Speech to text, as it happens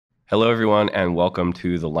Hello, everyone, and welcome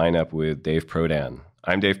to The Lineup with Dave Prodan.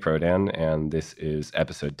 I'm Dave Prodan, and this is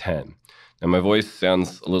episode 10. Now, my voice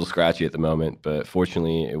sounds a little scratchy at the moment, but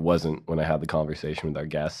fortunately, it wasn't when I had the conversation with our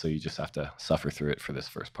guest, so you just have to suffer through it for this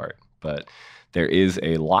first part. But there is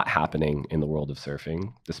a lot happening in the world of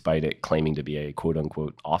surfing, despite it claiming to be a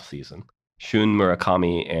quote-unquote off-season. Shun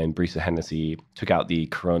Murakami and Brisa Hennessy took out the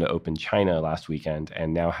Corona Open China last weekend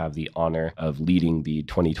and now have the honor of leading the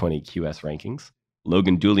 2020 QS rankings.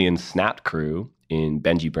 Logan Dulion's Snapped crew in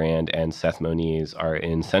Benji Brand and Seth Moniz are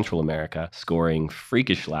in Central America, scoring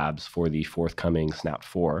freakish labs for the forthcoming Snapped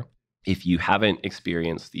 4. If you haven't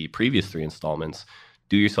experienced the previous 3 installments,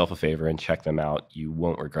 do yourself a favor and check them out. You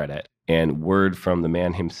won't regret it. And word from the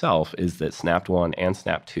man himself is that Snapped 1 and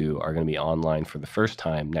Snapped 2 are going to be online for the first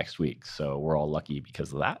time next week. So we're all lucky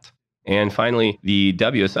because of that. And finally, the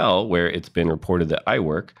WSL, where it's been reported that I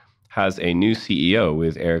work, has a new CEO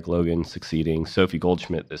with Eric Logan succeeding Sophie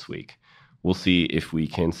Goldschmidt this week. We'll see if we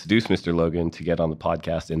can seduce Mr. Logan to get on the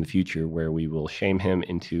podcast in the future, where we will shame him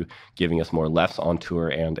into giving us more lefts on tour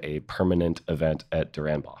and a permanent event at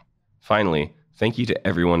Duranbah. Finally, thank you to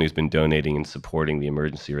everyone who's been donating and supporting the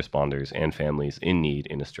emergency responders and families in need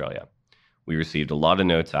in Australia. We received a lot of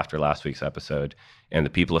notes after last week's episode, and the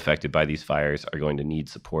people affected by these fires are going to need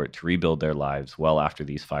support to rebuild their lives well after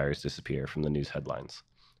these fires disappear from the news headlines.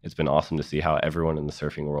 It's been awesome to see how everyone in the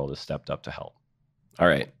surfing world has stepped up to help. All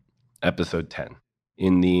right, episode 10.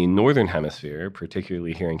 In the Northern Hemisphere,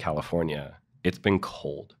 particularly here in California, it's been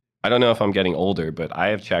cold. I don't know if I'm getting older, but I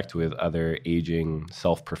have checked with other aging,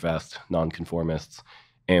 self-professed nonconformists,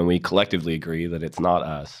 and we collectively agree that it's not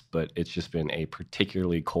us, but it's just been a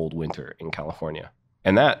particularly cold winter in California.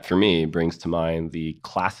 And that, for me, brings to mind the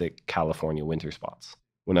classic California winter spots.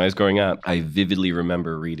 When I was growing up, I vividly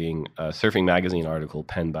remember reading a surfing magazine article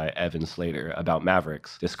penned by Evan Slater about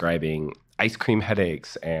Mavericks, describing ice cream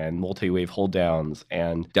headaches and multi-wave hold downs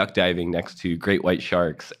and duck diving next to great white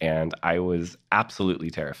sharks, and I was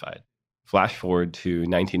absolutely terrified. Flash forward to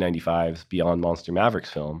 1995's Beyond Monster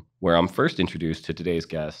Mavericks film, where I'm first introduced to today's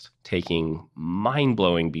guest, taking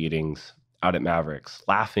mind-blowing beatings out at Mavericks,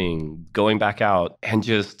 laughing, going back out, and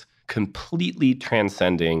just completely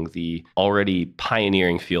transcending the already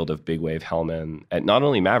pioneering field of big wave hellmen at not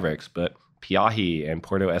only Mavericks, but Piahi and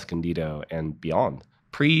Puerto Escondido and beyond.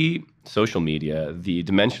 Pre-social media, the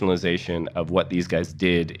dimensionalization of what these guys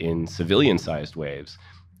did in civilian-sized waves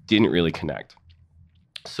didn't really connect.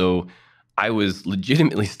 So I was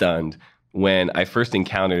legitimately stunned when I first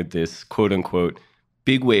encountered this quote-unquote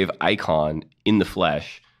big wave icon in the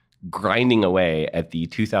flesh, grinding away at the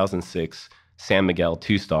 2006 San Miguel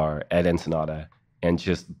 2-star at Ensenada and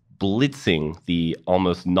just blitzing the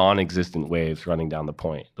almost non-existent waves running down the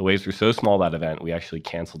point. The waves were so small that event, we actually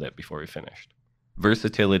canceled it before we finished.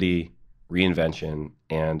 Versatility, reinvention,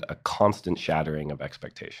 and a constant shattering of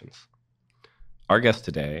expectations. Our guest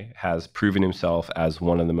today has proven himself as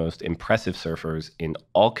one of the most impressive surfers in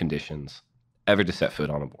all conditions ever to set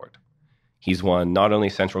foot on a board. He's won not only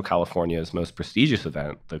Central California's most prestigious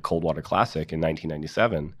event, the Coldwater Classic in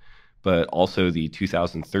 1997, but also the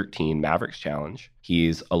 2013 Mavericks Challenge.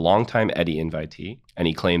 He's a longtime Eddie invitee, and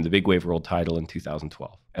he claimed the Big Wave World title in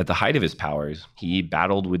 2012. At the height of his powers, he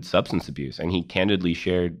battled with substance abuse, and he candidly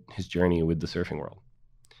shared his journey with the surfing world.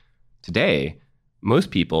 Today, most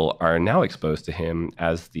people are now exposed to him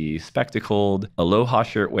as the spectacled, aloha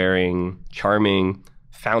shirt-wearing, charming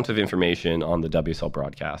fount of information on the WSL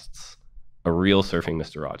broadcasts, a real surfing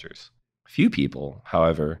Mr. Rogers. Few people,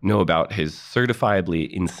 however, know about his certifiably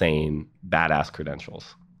insane, badass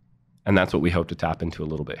credentials. And that's what we hope to tap into a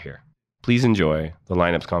little bit here. Please enjoy the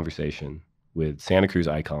Lineup's conversation with Santa Cruz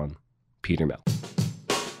icon, Peter Mel.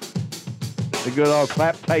 The good old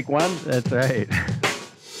clap, take one. That's right.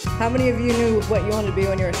 How many of you knew what you wanted to be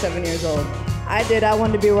when you were 7 years old? I did. I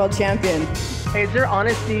wanted to be a world champion. Hey, is there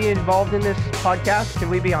honesty involved in this podcast? Can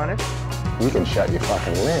we be honest? You can shut your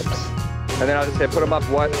fucking lips. And then I'll just say, put them up,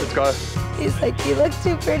 what? Let's go. He's like, you look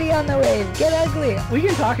too pretty on the wave. Get ugly. We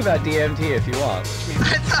can talk about DMT if you want.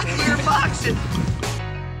 I thought you were boxing.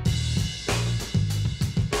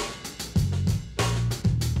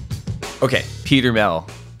 Okay, Peter Mel.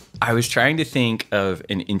 I was trying to think of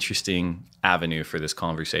an interesting avenue for this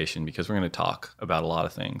conversation because we're going to talk about a lot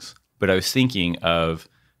of things. But I was thinking of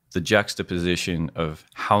the juxtaposition of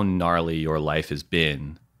how gnarly your life has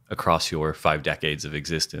been across your 5 decades of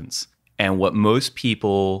existence and what most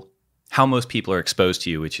people, how most people are exposed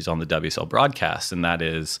to you, which is on the WSL broadcast. And that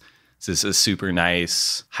is, this is a super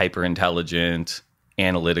nice, hyper intelligent,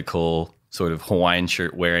 analytical, sort of Hawaiian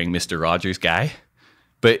shirt wearing Mr. Rogers guy.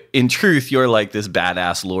 But in truth, you're like this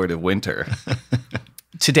badass Lord of Winter.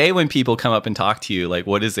 Today, when people come up and talk to you, like,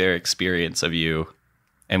 what is their experience of you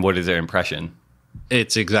and what is their impression?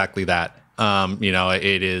 It's exactly that.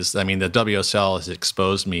 It is, I mean, the WSL has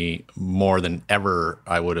exposed me more than ever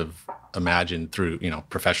I would have imagined through,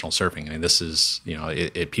 professional surfing. I mean, this is,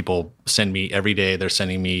 people send me every day, they're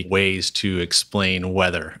sending me ways to explain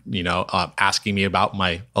weather, asking me about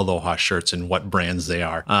my Aloha shirts and what brands they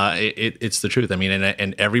are. It's the truth. I mean,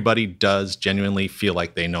 and everybody does genuinely feel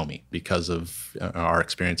like they know me because of our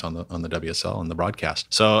experience on the WSL and the broadcast.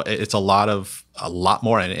 So it's a lot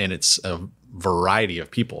more, and it's a variety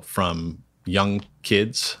of people, from young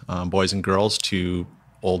kids, boys and girls, to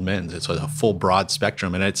old men. It's a full broad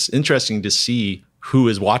spectrum. And it's interesting to see who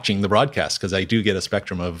is watching the broadcast, because I do get a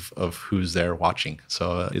spectrum of who's there watching.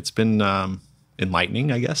 So it's been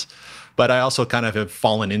enlightening, I guess. But I also kind of have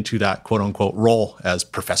fallen into that quote unquote role as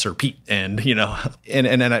Professor Pete. And,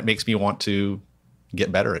 and then it makes me want to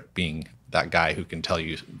get better at being that guy who can tell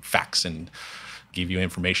you facts and give you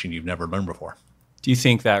information you've never learned before. Do you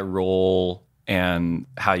think that role and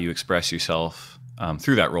how you express yourself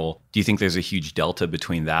through that role, do you think there's a huge delta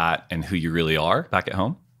between that and who you really are back at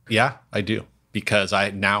home? Yeah, I do. Because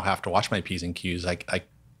I now have to watch my P's and Q's.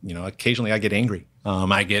 Occasionally I get angry.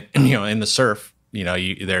 I get, in the surf,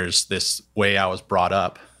 there's this way I was brought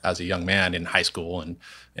up as a young man in high school and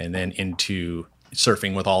then into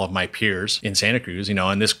surfing with all of my peers in Santa Cruz,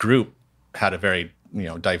 and this group had a very,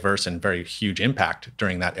 diverse and very huge impact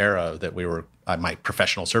during that era that we were my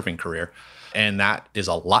professional surfing career. And that is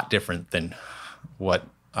a lot different than what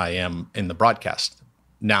I am in the broadcast.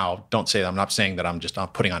 Now, I'm not saying that I'm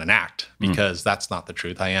putting on an act, because that's not the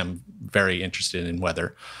truth. I am very interested in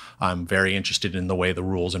weather. I'm very interested in the way the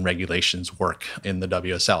rules and regulations work in the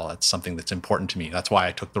WSL. That's something that's important to me. That's why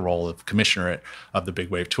I took the role of commissioner of the Big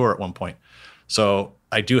Wave Tour at one point. So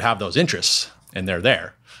I do have those interests, and they're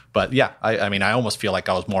there. But yeah, I almost feel like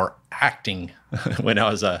I was more acting when I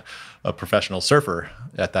was a professional surfer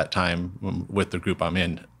at that time with the group I'm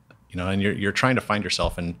in. And you're trying to find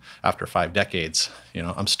yourself, and after 5 decades,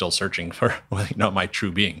 I'm still searching for my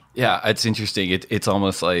true being. Yeah, it's interesting. It's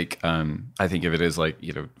almost like I think of it as like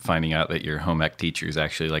finding out that your home ec teacher is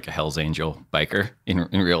actually like a Hell's Angel biker in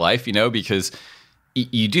real life. Because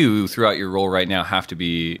you do throughout your role right now have to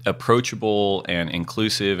be approachable and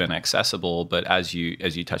inclusive and accessible. But as you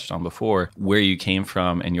touched on before, where you came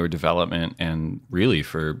from and your development, and really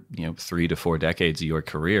for 3 to 4 decades of your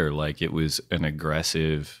career, like it was an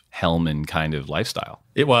aggressive Hellman kind of lifestyle.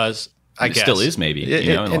 It was. I guess. It still is, maybe,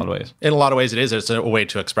 in a lot of ways. In a lot of ways, it is. It's a way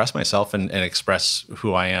to express myself and express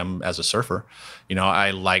who I am as a surfer.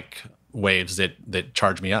 I like waves that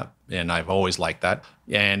charge me up, and I've always liked that.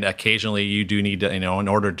 And occasionally you do need to, in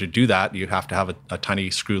order to do that, you have to have a tiny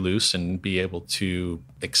screw loose and be able to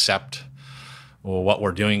accept, well, what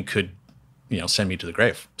we're doing could, send me to the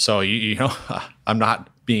grave. So, I'm not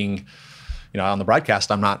being, on the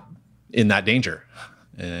broadcast, I'm not in that danger.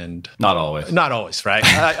 And not always, right?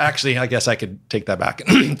 I guess I could take that back,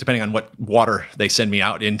 depending on what water they send me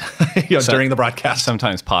out in during the broadcast.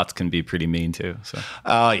 Sometimes pots can be pretty mean too. So,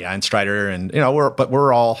 yeah, and Strider, and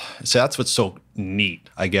we're all. So that's what's so neat,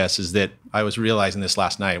 I guess, is that I was realizing this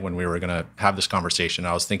last night when we were going to have this conversation.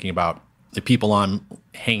 I was thinking about the people I'm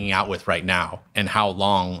hanging out with right now and how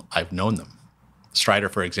long I've known them. Strider,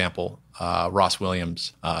 for example, Ross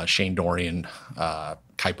Williams, Shane Dorian,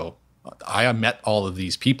 Kaipo. I met all of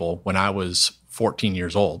these people when I was 14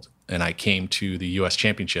 years old, and I came to the U.S.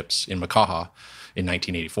 Championships in Makaha in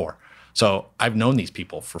 1984. So I've known these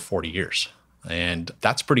people for 40 years, and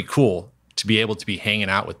that's pretty cool to be able to be hanging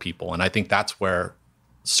out with people. And I think that's where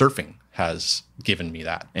surfing has given me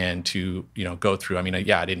that, and to go through. I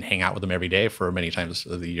didn't hang out with them every day for many times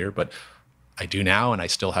of the year, but I do now, and I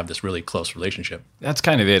still have this really close relationship. That's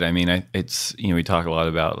kind of it. It's we talk a lot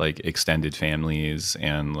about like extended families,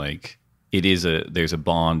 and like there's a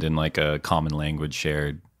bond and like a common language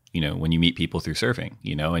shared. When you meet people through surfing,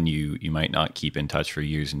 and you might not keep in touch for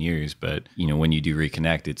years and years, but when you do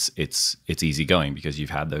reconnect, it's easy going because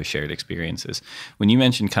you've had those shared experiences. When you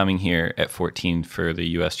mentioned coming here at 14 for the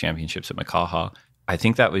U.S. Championships at Makaha, I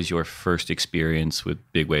think that was your first experience with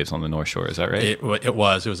big waves on the North Shore. Is that right? It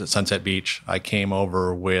was at Sunset Beach. I came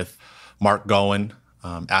over with Mark Gowen,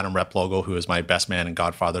 Adam Replogle, who is my best man and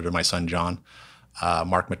godfather to my son, John,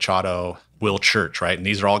 Mark Machado, Will Church, right? And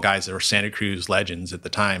these are all guys that were Santa Cruz legends at the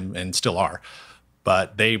time and still are.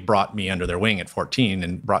 But they brought me under their wing at 14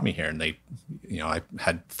 and brought me here. And they, I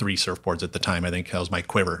had 3 surfboards at the time. I think that was my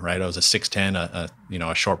quiver, right? I was a 6'10", a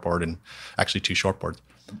shortboard, and actually 2 shortboards.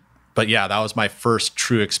 But yeah, that was my first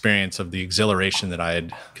true experience of the exhilaration that I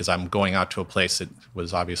had, because I'm going out to a place that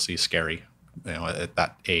was obviously scary, at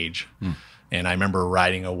that age. And I remember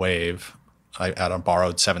riding a wave. I had a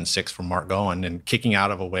borrowed 7.6 from Mark Goen and kicking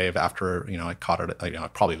out of a wave after, I caught it.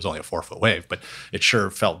 It probably was only a 4-foot wave, but it sure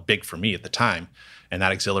felt big for me at the time. And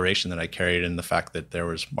that exhilaration that I carried, and the fact that there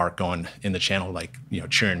was Mark Goen in the channel,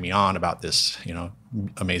 cheering me on about this,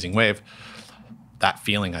 amazing wave, that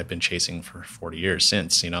feeling I've been chasing for 40 years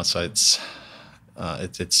since, so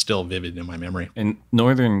it's still vivid in my memory. In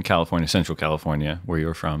Northern California, Central California, where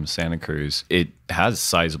you're from, Santa Cruz, it has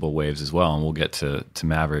sizable waves as well. And we'll get to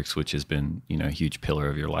Mavericks, which has been, a huge pillar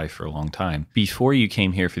of your life for a long time. Before you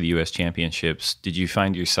came here for the U.S. Championships, did you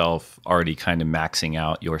find yourself already kind of maxing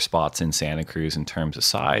out your spots in Santa Cruz in terms of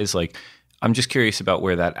size? I'm just curious about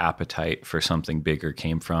where that appetite for something bigger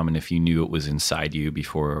came from, and if you knew it was inside you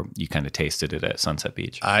before you kind of tasted it at Sunset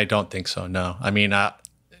Beach. I don't think so, no. I mean, I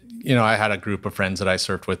had a group of friends that I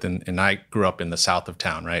surfed with, and I grew up in the south of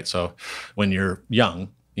town, right? So when you're young,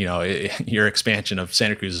 your expansion of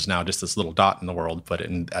Santa Cruz is now just this little dot in the world, but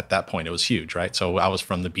at that point it was huge, right? So I was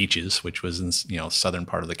from the beaches, which was in, southern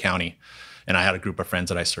part of the county. And I had a group of friends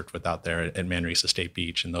that I surfed with out there at Manresa State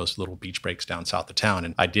Beach and those little beach breaks down south of town.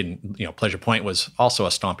 And I didn't, Pleasure Point was also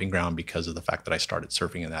a stomping ground because of the fact that I started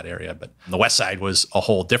surfing in that area. But the west side was a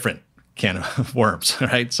whole different can of worms,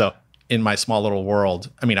 right? So in my small little world,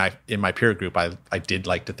 in my peer group, I did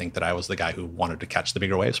like to think that I was the guy who wanted to catch the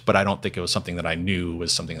bigger waves, but I don't think it was something that I knew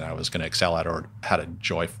was something that I was going to excel at or had a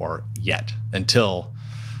joy for yet, until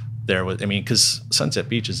there was, because Sunset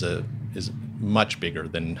Beach is much bigger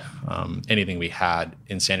than anything we had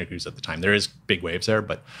in Santa Cruz at the time. There is big waves there,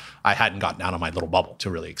 but I hadn't gotten out of my little bubble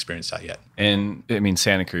to really experience that yet. And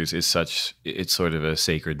Santa Cruz is it's sort of a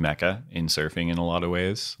sacred mecca in surfing in a lot of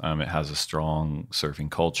ways. It has a strong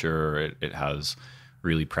surfing culture. It has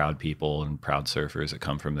really proud people and proud surfers that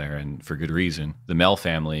come from there, and for good reason. The Mel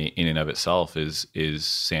family in and of itself is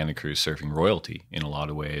Santa Cruz surfing royalty in a lot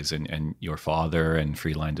of ways, and your father and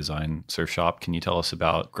Freeline Design Surf Shop. Can you tell us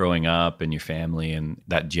about growing up and your family and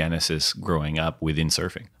that genesis growing up within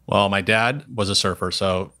surfing? Well, my dad was a surfer,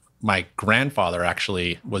 so my grandfather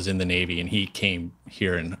actually was in the Navy, and he came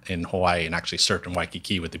here in Hawaii and actually surfed in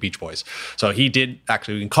Waikiki with the Beach Boys. So he did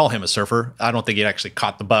actually, we can call him a surfer. I don't think he actually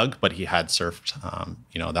caught the bug, but he had surfed.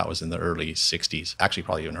 That was in the early 60s, actually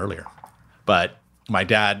probably even earlier. But my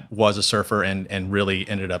dad was a surfer and really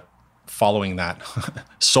ended up following that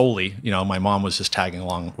solely. My mom was just tagging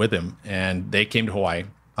along with him, and they came to Hawaii.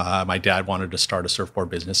 My dad wanted to start a surfboard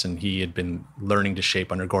business, and he had been learning to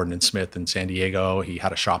shape under Gordon and Smith in San Diego. He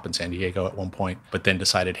had a shop in San Diego at one point, but then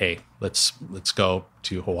decided, hey, let's go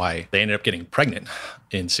to Hawaii. They ended up getting pregnant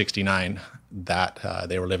in '69.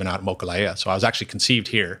 They were living out in Mokulea. So I was actually conceived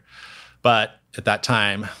here. But at that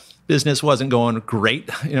time, business wasn't going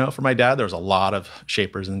great, for my dad. There was a lot of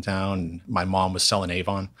shapers in town. And my mom was selling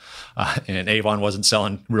Avon, and Avon wasn't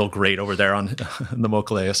selling real great over there on the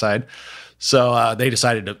Mokulea side. So they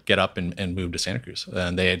decided to get up and move to Santa Cruz.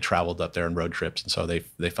 And they had traveled up there on road trips. And so they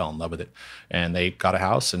fell in love with it. And they got a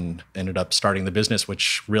house and ended up starting the business,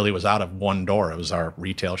 which really was out of one door. It was our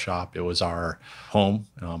retail shop. It was our home.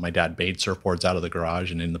 My dad made surfboards out of the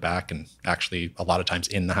garage and in the back, and actually a lot of times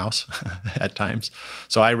in the house at times.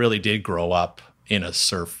 So I really did grow up in a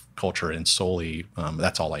surf culture, and solely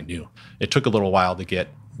that's all I knew. It took a little while to get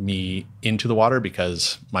me into the water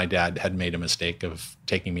because my dad had made a mistake of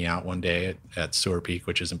taking me out one day at Sewer Peak,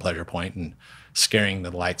 which is in Pleasure Point, and scaring the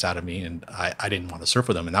lights out of me. And I didn't want to surf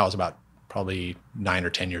with him. And that was about probably 9 or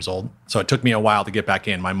 10 years old. So it took me a while to get back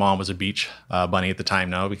in. My mom was a beach bunny at the time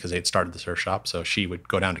now because they'd started the surf shop. So she would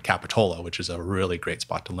go down to Capitola, which is a really great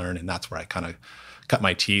spot to learn. And that's where I kind of cut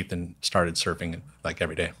my teeth and started surfing like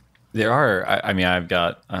every day. There are, I've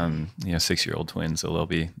got 6-year-old twins, so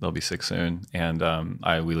they'll be 6 soon, and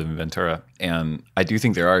we live in Ventura, and I do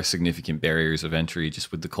think there are significant barriers of entry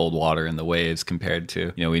just with the cold water and the waves compared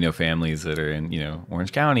to, we know families that are in,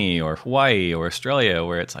 Orange County or Hawaii or Australia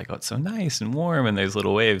where it's like, oh, it's so nice and warm and there's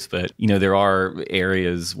little waves, but there are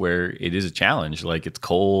areas where it is a challenge, like it's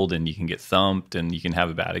cold and you can get thumped and you can have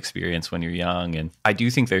a bad experience when you're young, and I do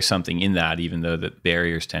think there's something in that, even though the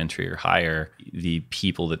barriers to entry are higher, the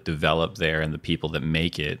people that develop there and the people that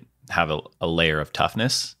make it have a layer of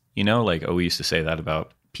toughness, like we used to say that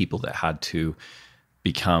about people that had to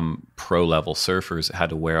become pro level surfers that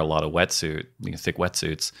had to wear a lot of thick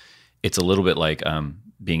wetsuits. It's a little bit like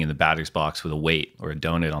being in the batter's box with a weight or a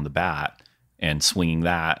donut on the bat and swinging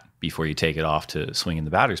that before you take it off to swing in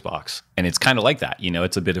the batter's box. And it's kind of like that,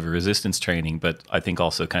 it's a bit of a resistance training, but I think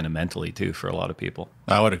also kind of mentally too for a lot of people.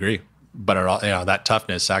 I would agree. but that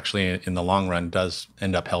toughness actually in the long run does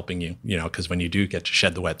end up helping you, because when you do get to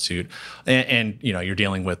shed the wetsuit and you're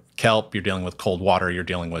dealing with kelp, you're dealing with cold water, you're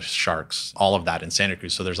dealing with sharks, all of that in Santa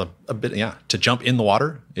Cruz. So there's a bit, to jump in the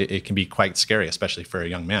water, it can be quite scary, especially for a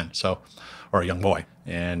young man. Or a young boy.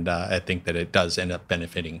 And I think that it does end up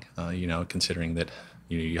benefiting, considering that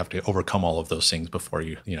you have to overcome all of those things before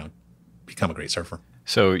you become a great surfer.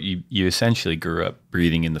 So you essentially grew up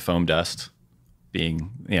breathing in the foam dust,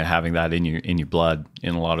 having that in your blood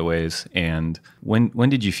in a lot of ways. And when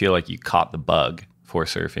did you feel like you caught the bug for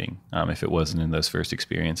surfing, if it wasn't in those first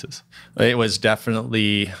experiences? It was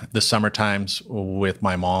definitely the summer times with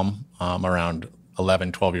my mom, around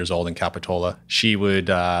 11, 12 years old in Capitola. She would,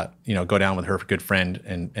 go down with her good friend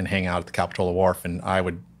and hang out at the Capitola Wharf, and I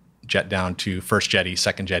would jet down to First Jetty,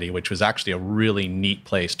 Second Jetty, which was actually a really neat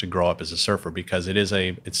place to grow up as a surfer because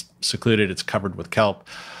it's secluded, it's covered with kelp.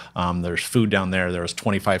 There's food down there. There was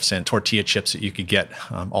 25-cent tortilla chips that you could get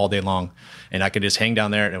all day long. And I could just hang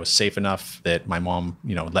down there, and it was safe enough that my mom,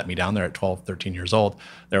 let me down there at 12, 13 years old.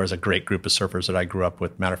 There was a great group of surfers that I grew up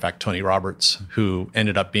with. Matter of fact, Tony Roberts, who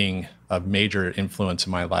ended up being a major influence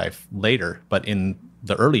in my life later. But in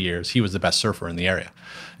the early years, he was the best surfer in the area.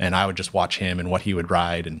 And I would just watch him and what he would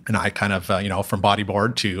ride. And I kind of, from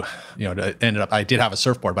bodyboard to, I did have a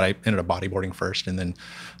surfboard, but I ended up bodyboarding first and then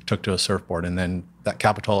took to a surfboard. And then that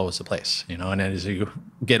Capitola was the place, and as you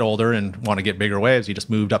get older and want to get bigger waves, you just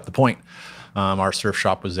moved up the point. Our surf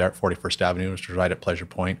shop was there at 41st Avenue, which was right at Pleasure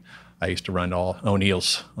Point. I used to run all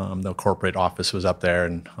O'Neill's. The corporate office was up there,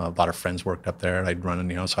 and a lot of friends worked up there. And I'd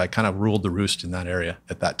run, so I kind of ruled the roost in that area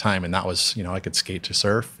at that time. And that was, I could skate to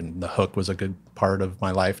surf, and the hook was a good part of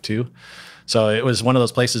my life too. So it was one of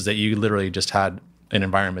those places that you literally just had an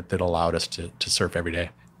environment that allowed us to surf every day.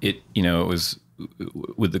 It was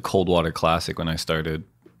with the Cold Water Classic when I started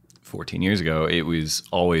 14 years ago. It was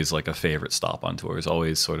always like a favorite stop on tour. It was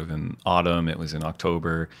always sort of in autumn. It was in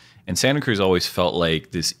October. And Santa Cruz always felt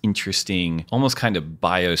like this interesting, almost kind of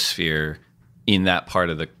biosphere in that part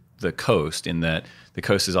of the coast, in that the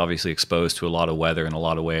coast is obviously exposed to a lot of weather and a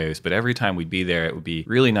lot of waves. But every time we'd be there, it would be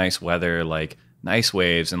really nice weather, like nice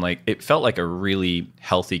waves. And like it felt like a really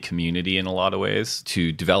healthy community in a lot of ways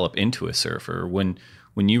to develop into a surfer.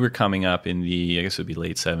 When you were coming up in the, I guess it would be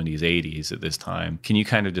late 70s, 80s at this time, can you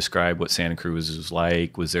kind of describe what Santa Cruz was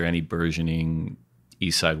like? Was there any burgeoning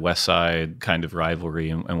East Side, West Side kind of rivalry,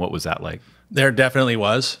 and what was that like? There definitely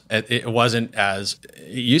was. It wasn't as, it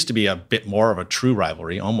used to be a bit more of a true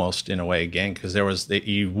rivalry, almost in a way, gang, because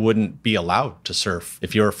you wouldn't be allowed to surf.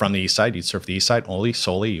 If you were from the East Side, you'd surf the East Side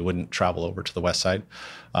solely. You wouldn't travel over to the West Side.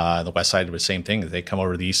 The West Side was the same thing. If they come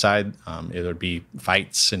over to the East Side, it would be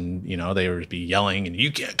fights, and they would be yelling, and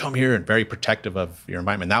you can't come here, and very protective of your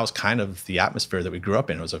environment. And that was kind of the atmosphere that we grew up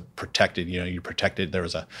in. It was a protected, you protected. There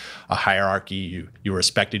was a hierarchy. You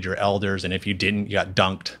respected your elders, and if you didn't, you got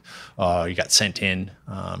dunked. You got sent in.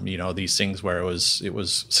 These things where it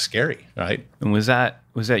was scary, right? And was that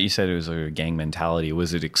you said it was a gang mentality?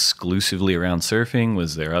 Was it exclusively around surfing?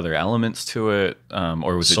 Was there other elements to it,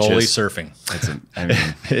 or was solely it just surfing?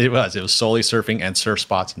 It was solely surfing and surf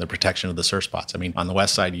spots and the protection of the surf spots. I mean, on the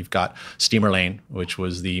West Side, you've got Steamer Lane, which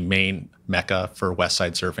was the main mecca for West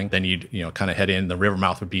Side surfing. Then you'd kind of head in. The river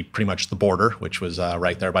mouth would be pretty much the border, which was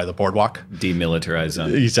right there by the boardwalk. Demilitarized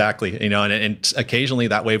zone. Exactly. And occasionally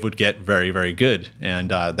that wave would get very, very good, and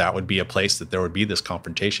that would be a place that there would be this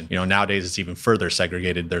confrontation. Nowadays it's even further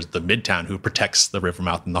segregated. There's the Midtown, who protects the river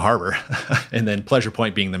mouth and the harbor, and then Pleasure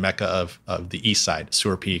Point being the mecca of the East Side,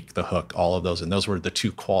 Sewer Peak, the Hook, all of those. And those were the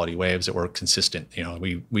two quality waves that were consistent.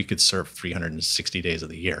 We could surf 360 days of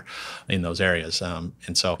the year in those areas.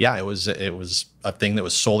 And so, yeah, it was a thing that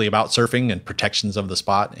was solely about surfing and protections of the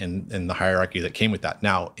spot and the hierarchy that came with that.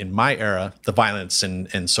 Now, in my era, the violence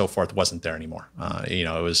and so forth wasn't there anymore. It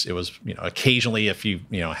was occasionally if you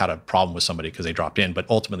had a problem with somebody because they dropped in, but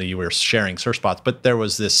ultimately you were sharing surf spots. But there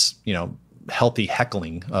was this, healthy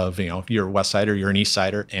heckling of, if you're a West Sider, you're an East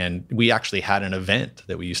Sider. And we actually had an event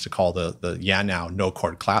that we used to call the Yeah Now No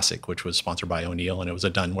Cord Classic, which was sponsored by O'Neill. And it was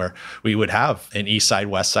done where we would have an East Side,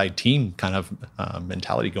 West Side team kind of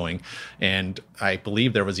mentality going. And I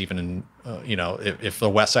believe there was even, if the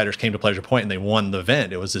West Siders came to Pleasure Point and they won the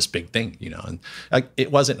event, it was this big thing, and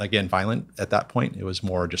it wasn't, again, violent at that point. It was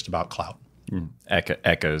more just about clout.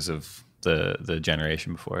 Echoes of the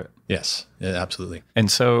generation before it. Yes, yeah, absolutely. And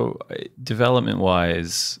so development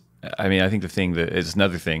wise, I mean, I think the thing that is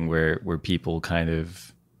another thing where people kind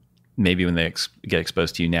of maybe when they get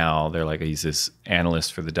exposed to you now, they're like, he's this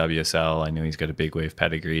analyst for the WSL. I know he's got a big wave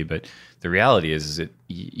pedigree, but the reality is that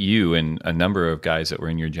you and a number of guys that were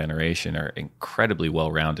in your generation are incredibly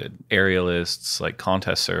well-rounded. Aerialists, like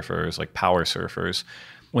contest surfers, like power surfers.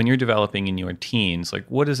 When you're developing in your teens, like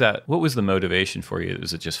what was the motivation for you?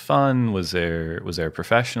 Was it just fun? Was there a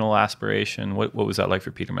professional aspiration? What was that like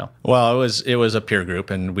for Peter Mel? Well, it was a peer group,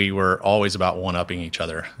 and we were always about one-upping each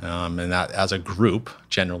other. And that as a group,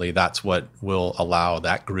 generally, that's what will allow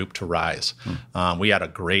that group to rise. We had a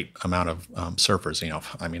great amount of surfers.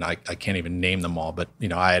 I mean, I can't even name them all, but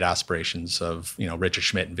I had aspirations of Richard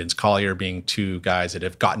Schmidt and Vince Collier being two guys that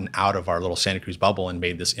have gotten out of our little Santa Cruz bubble and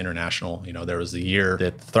made this international. There was the year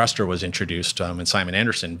that thruster was introduced, and Simon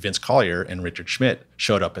Anderson, Vince Collier, and Richard Schmidt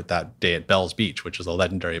showed up at that day at Bell's Beach, which was a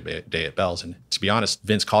legendary day at Bell's. And to be honest,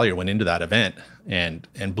 Vince Collier went into that event and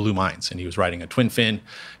blew minds. And he was riding a twin fin,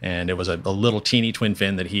 and it was a little teeny twin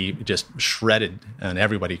fin that he just shredded, and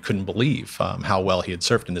everybody couldn't believe how well he had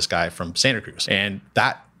surfed in this guy from Santa Cruz. And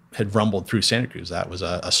that had rumbled through Santa Cruz. That was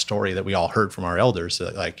a story that we all heard from our elders,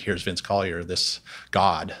 that like, here's Vince Collier, this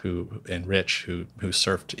god and Rich who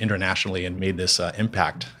surfed internationally and made this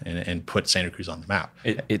impact and put Santa Cruz on the map.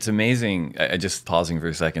 It's amazing. I just pausing for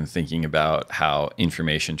a second, thinking about how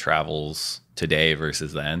information travels today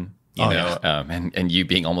versus then. And you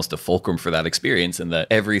being almost a fulcrum for that experience, and that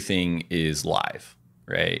everything is live,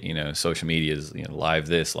 right? Social media is live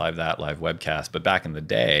this, live that, live webcast. But back in the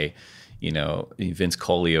day, Vince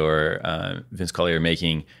Collier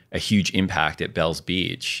making a huge impact at Bell's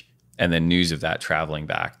Beach, and then news of that traveling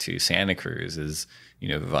back to Santa Cruz is,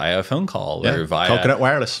 via a phone call or via Coconut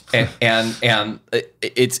Wireless. and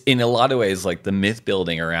it's in a lot of ways like the myth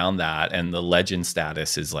building around that and the legend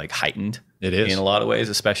status is like heightened. It is. In a lot of ways,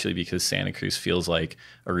 especially because Santa Cruz feels like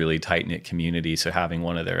a really tight-knit community. So having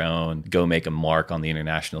one of their own go make a mark on the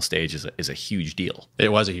international stage is a huge deal.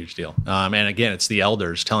 It was a huge deal. And again, it's the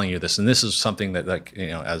elders telling you this. And this is something that,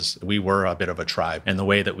 as we were a bit of a tribe. And the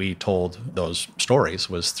way that we told those stories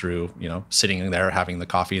was through, sitting there, having the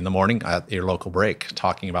coffee in the morning at your local break,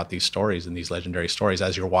 talking about these stories and these legendary stories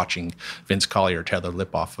as you're watching Vince Collier tear the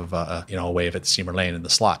lip off of a wave at Steamer Lane in the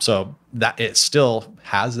slot. So that it still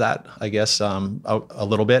has that, I guess, a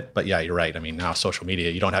little bit. But yeah, you're right. I mean, now social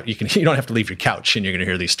media, you don't have to leave your couch and you're going to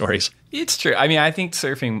hear these stories. It's true. I mean, I think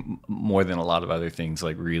surfing more than a lot of other things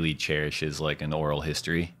like really cherishes like an oral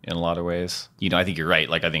history in a lot of ways. I think you're right.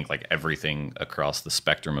 Like I think like everything across the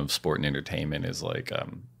spectrum of sport and entertainment is like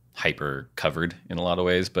hyper covered in a lot of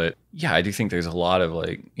ways. But yeah, I do think there's a lot of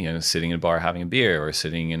like, sitting in a bar having a beer or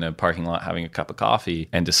sitting in a parking lot having a cup of coffee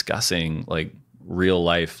and discussing like real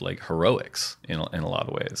life like heroics in a lot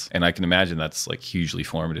of ways. And I can imagine that's like hugely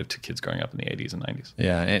formative to kids growing up in the 80s and 90s.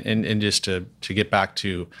 Yeah, and just to get back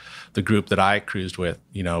to the group that I cruised with,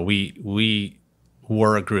 we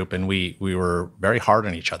were a group, and we were very hard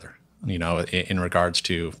on each other, in regards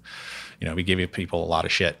to, we gave people a lot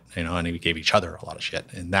of shit, and we gave each other a lot of shit.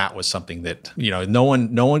 And that was something that, no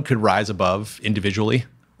one could rise above individually.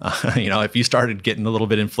 If you started getting a little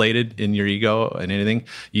bit inflated in your ego and anything,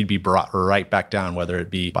 you'd be brought right back down, whether it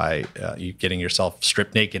be by you getting yourself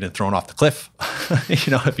stripped naked and thrown off the cliff,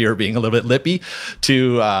 if you were being a little bit lippy,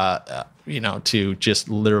 to just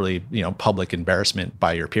literally, public embarrassment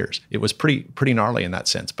by your peers. It was pretty gnarly in that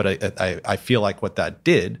sense. But I feel like what that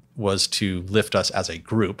did was to lift us as a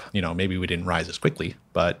group. Maybe we didn't rise as quickly,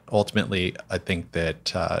 but ultimately I think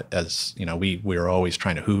that as we were always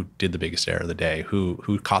trying to, who did the biggest air of the day,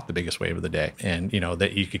 who caught the biggest wave of the day, and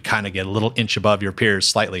that you could kind of get a little inch above your peers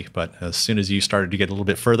slightly, but as soon as you started to get a little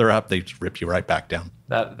bit further up, they just rip you right back down.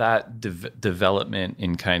 That development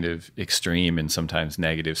in kind of extreme and sometimes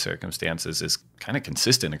negative circumstances is kind of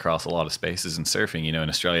consistent across a lot of spaces in surfing. In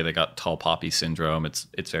Australia, they got tall poppy syndrome.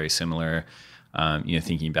 It's very similar.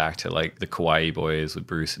 Thinking back to like the Kauai boys with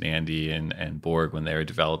Bruce and Andy and Borg when they were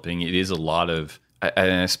developing, it is a lot of,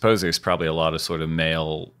 and I suppose there's probably a lot of sort of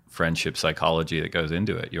male friendship psychology that goes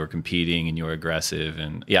into it. You're competing and you're aggressive,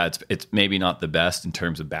 and yeah, it's maybe not the best in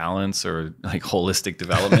terms of balance or like holistic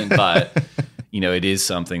development, but it is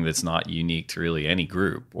something that's not unique to really any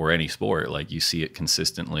group or any sport. Like you see it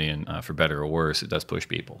consistently, and for better or worse, it does push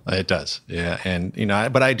people. It does, yeah. And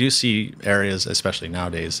but I do see areas, especially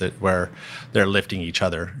nowadays, where they're lifting each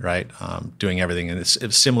other, right? Doing everything, and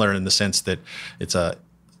it's similar in the sense that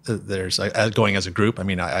there's going as a group. I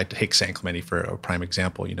mean, I take San Clemente for a prime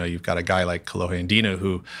example. You've got a guy like Kalohe Andino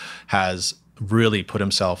who has really put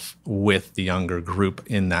himself with the younger group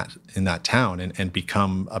in that town and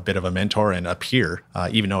become a bit of a mentor and a peer,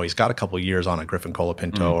 even though he's got a couple of years on a Griffin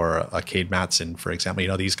Colapinto or a Cade Matson, for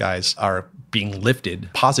example. These guys are being lifted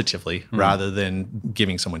positively rather than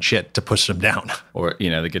giving someone shit to push them down. Or,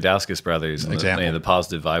 the Gudauskas brothers, Example. the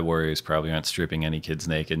positive vibe warriors probably aren't stripping any kids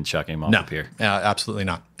naked and chucking them off the pier. Absolutely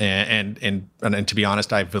not. And to be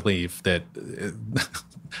honest, I believe that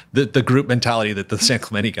the group mentality that the San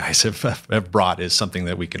Clemente guys have brought is something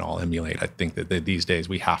that we can all emulate. I think that these days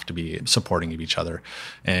we have to be supporting of each other.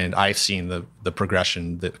 And I've seen the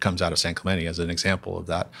progression that comes out of San Clemente as an example of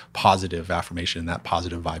that positive affirmation and that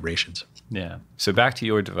positive vibrations. Yeah. So back to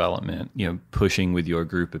your development, pushing with your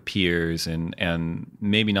group of peers and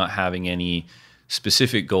maybe not having any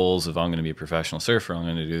specific goals of I'm going to be a professional surfer, I'm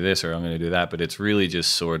going to do this or I'm going to do that, but it's really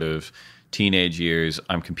just sort of teenage years,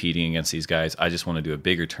 I'm competing against these guys. I just want to do a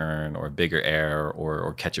bigger turn or a bigger air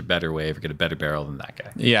or catch a better wave or get a better barrel than that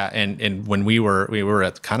guy. Yeah, and when we were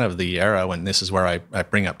at kind of the era when this is where I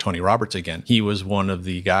bring up Tony Roberts again. He was one of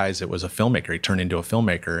the guys that was a filmmaker. He turned into a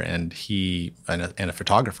filmmaker and a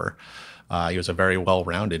photographer. He was a very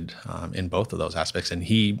well-rounded in both of those aspects. And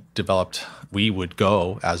we would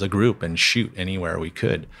go as a group and shoot anywhere we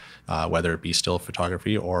could, whether it be still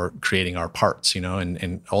photography or creating our parts,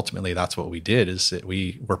 and ultimately that's what we did is that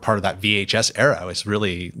we were part of that VHS era. It was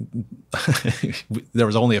really, there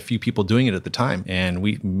was only a few people doing it at the time. And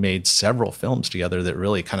we made several films together that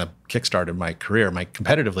really kind of kickstarted my career.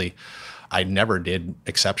 Competitively, I never did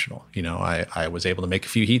exceptional. I was able to make a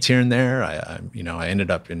few heats here and there. I ended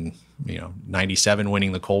up in 97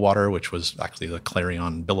 winning the Coldwater, which was actually the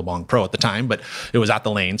Clarion Billabong Pro at the time, but it was at the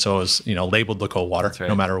lane, so it was labeled the Coldwater. Right.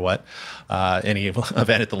 No matter what. Any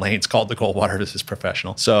event at the lane's called the Coldwater. This is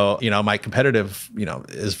professional. So my competitive,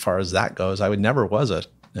 as far as that goes, I never was a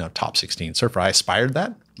top 16 surfer. I aspired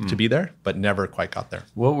that to be there, but never quite got there.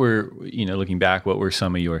 What were, looking back, what were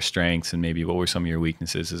some of your strengths and maybe what were some of your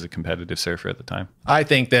weaknesses as a competitive surfer at the time? I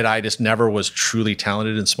think that I just never was truly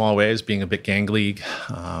talented in small waves, being a bit gangly,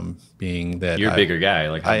 being that you're a bigger guy.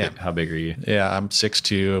 Like how big are you? Yeah, I'm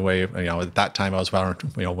 6'2", away. At that time I was about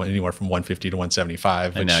anywhere from 150 to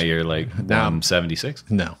 175. And now you're like 176?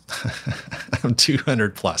 No, I'm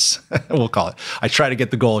 200 plus. We'll call it. I try to get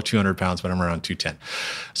the goal of 200 pounds, but I'm around 210.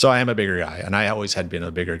 So I am a bigger guy, and I always had been a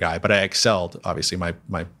bigger guy, but I excelled. Obviously, my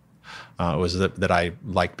was that I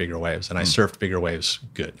liked bigger waves, and I surfed bigger waves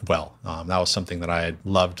well. That was something that I had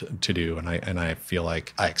loved to do, and I feel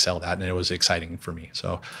like I excelled at, and it was exciting for me.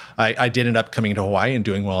 So I did end up coming to Hawaii and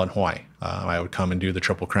doing well in Hawaii. I would come and do the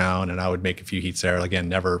Triple Crown, and I would make a few heats there. Again,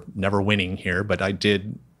 never winning here, but I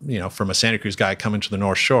did. From a Santa Cruz guy coming to the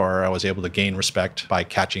North Shore, I was able to gain respect by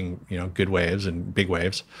catching good waves and big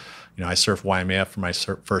waves. I surfed Waimea for my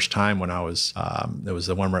first time when I was, it was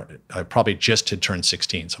the one where I probably just had turned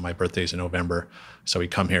 16. So my birthday's in November. So we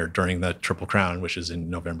come here during the Triple Crown, which is in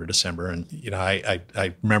November, December. And,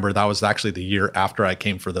 I remember that was actually the year after I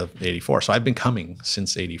came for the 84. So I've been coming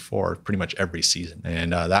since 84, pretty much every season.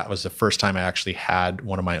 And that was the first time I actually had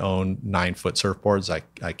one of my own 9-foot surfboards.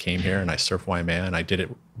 I came here and I surfed Waimea, and I did it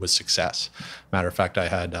with success. Matter of fact, I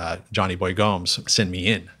had Johnny Boy Gomes send me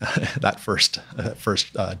in that first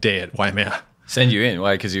day at Waimea. Send you in?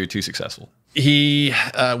 Why? Because you were too successful. We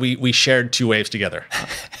shared two waves together.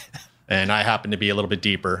 And I happened to be a little bit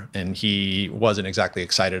deeper, and he wasn't exactly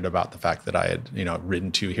excited about the fact that I had,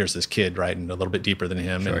 ridden to here's this kid, right, and a little bit deeper than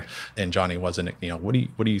him. Sure. And Johnny wasn't, what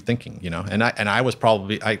are you thinking, And I was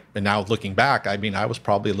probably, and now looking back, I was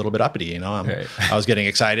probably a little bit uppity, Right. I was getting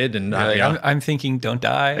excited, and I'm thinking, don't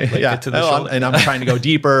die. Get to the shoulder. And I'm trying to go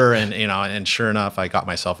deeper, and and sure enough, I got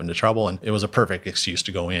myself into trouble, and it was a perfect excuse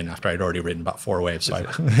to go in after I'd already ridden about 4 waves. So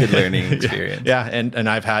good learning experience. Yeah, and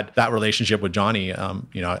I've had that relationship with Johnny.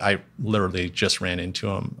 I literally just ran into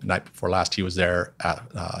him the night before last. He was there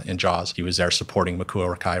in Jaws. He was there supporting Makua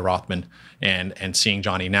Rakai Rothman, and seeing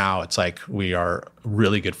Johnny now, it's like we are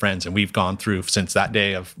really good friends, and we've gone through since that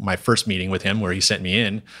day of my first meeting with him, where he sent me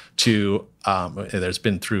in to. There's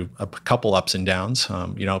been through a couple ups and downs.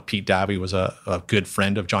 Pete Davy was a good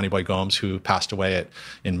friend of Johnny Boy Gomes, who passed away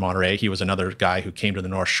in Monterey. He was another guy who came to the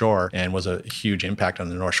North Shore and was a huge impact on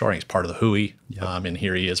the North Shore. He's part of the Hui, and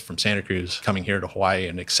here he is from Santa Cruz, coming here to Hawaii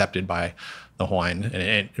and accepted by the Hawaiian.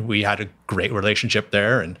 And we had a great relationship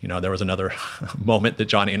there. And there was another moment that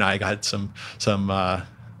Johnny and I got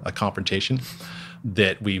a confrontation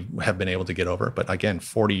that we have been able to get over. But again,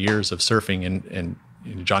 40 years of surfing and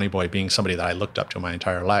Johnny Boy being somebody that I looked up to my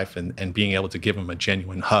entire life, and being able to give him a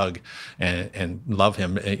genuine hug and love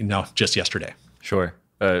him, just yesterday. Sure.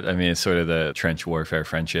 It's sort of the trench warfare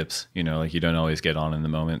friendships, you don't always get on in the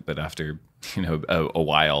moment, but after a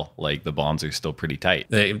while, like the bonds are still pretty tight.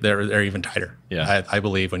 They're even tighter. Yeah. I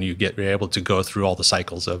believe when you're able to go through all the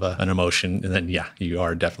cycles of an emotion, and then you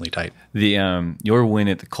are definitely tight. The your win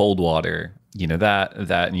at the Coldwater, that,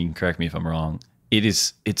 and you can correct me if I'm wrong.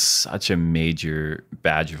 It's such a major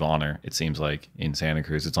badge of honor. It seems like in Santa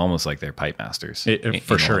Cruz, it's almost like they're pipe masters.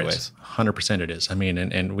 For sure is. 100% it is. I mean,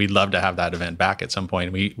 and we'd love to have that event back at some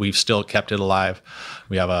point. We've still kept it alive.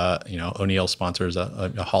 We have O'Neill sponsors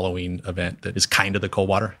a Halloween event that is kind of the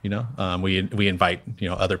Coldwater. We invite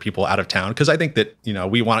other people out of town because I think that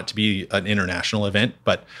we want it to be an international event,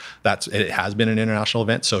 but it has been an international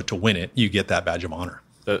event. So to win it, you get that badge of honor.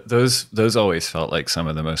 Those always felt like some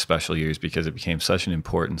of the most special years because it became such an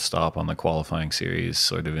important stop on the qualifying series,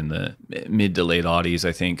 sort of in the mid to late '80s,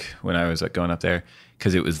 I think, when I was going up there,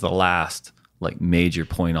 because it was the last like major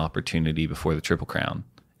point opportunity before the Triple Crown.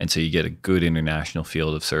 And so you get a good international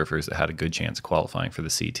field of surfers that had a good chance of qualifying for the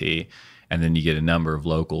CT. And then you get a number of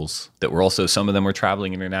locals that were also, some of them were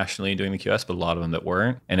traveling internationally doing the QS, but a lot of them that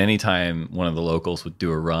weren't. And anytime one of the locals would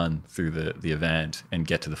do a run through the event and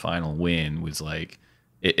get to the final win was like,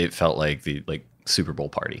 it felt like the Super Bowl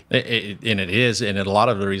party. And it is. And a lot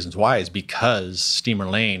of the reasons why is because Steamer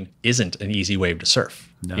Lane isn't an easy wave to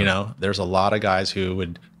surf. No. There's a lot of guys who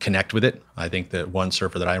would connect with it. I think that one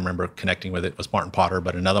surfer that I remember connecting with it was Martin Potter,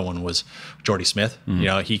 but another one was Jordy Smith.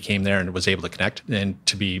 Mm-hmm. He came there and was able to connect. And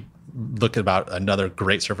look about another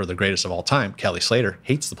great surfer, the greatest of all time, Kelly Slater,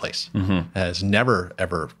 hates the place, has never,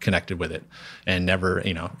 ever connected with it, and never,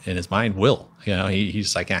 in his mind will.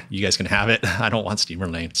 He's like, you guys can have it. I don't want Steamer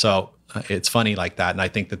Lane. So it's funny like that. And I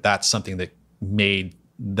think that that's something that made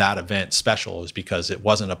that event special, is because it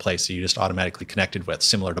wasn't a place that you just automatically connected with,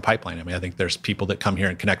 similar to Pipeline. I mean, I think there's people that come here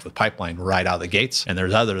and connect with Pipeline right out of the gates, and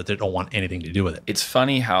there's others that don't want anything to do with it. It's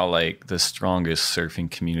funny how like the strongest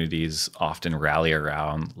surfing communities often rally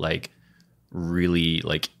around like really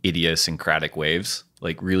like idiosyncratic waves,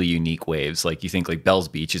 like really unique waves. Like you think like Bell's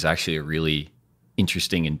Beach is actually a really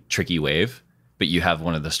interesting and tricky wave, but you have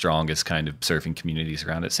one of the strongest kind of surfing communities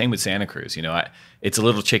around it. Same with Santa Cruz. It's a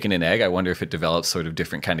little chicken and egg. I wonder if it develops sort of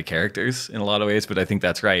different kind of characters in a lot of ways, but I think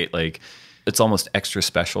that's right. Like it's almost extra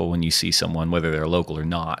special when you see someone, whether they're local or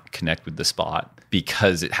not, connect with the spot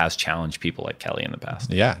because it has challenged people like Kelly in the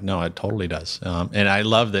past. Yeah, no, it totally does. And I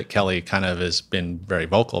love that Kelly kind of has been very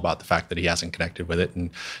vocal about the fact that he hasn't connected with it and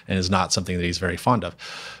is not something that he's very fond of,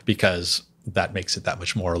 because that makes it that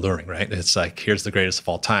much more alluring, right? It's like, here's the greatest of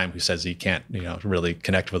all time who says he can't, really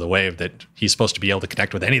connect with a wave, that he's supposed to be able to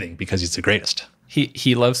connect with anything because he's the greatest.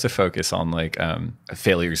 He loves to focus on like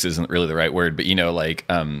failures isn't really the right word, but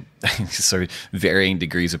sort of varying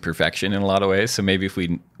degrees of perfection in a lot of ways. So maybe if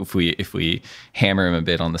we hammer him a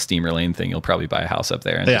bit on the Steamer Lane thing, he'll probably buy a house up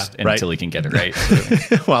there until he can get it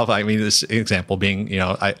right. Well, I mean, this example being,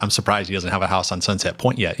 I'm surprised he doesn't have a house on Sunset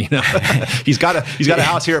Point yet. He's got a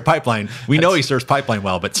house here at Pipeline. We know he serves Pipeline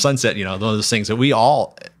well, but Sunset, one of those things that we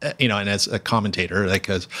all, and as a commentator, like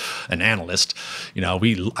as an analyst,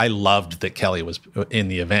 I loved that Kelly was in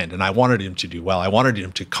the event, and I wanted him to do well. I wanted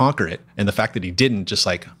him to conquer it, and the fact that he didn't, just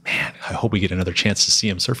like, man, I hope we get another chance to see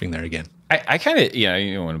him surfing there again. I kind of, you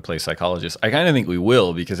don't want to play psychologist. I kind of think we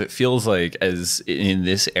will, because it feels like as in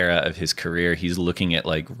this era of his career, he's looking at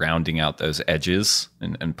like rounding out those edges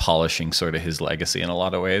and polishing sort of his legacy in a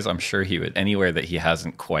lot of ways. I'm sure he would, anywhere that he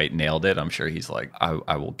hasn't quite nailed it, I'm sure he's like,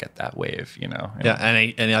 I will get that wave, Yeah,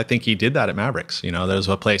 and I think he did that at Mavericks. There's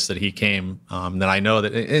a place that he came that I know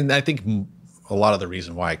that, and I think a lot of the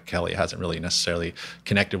reason why Kelly hasn't really necessarily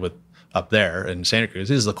connected with up there in Santa Cruz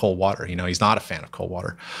is the cold water. He's not a fan of cold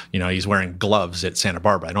water. He's wearing gloves at Santa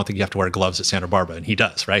Barbara. I don't think you have to wear gloves at Santa Barbara, and he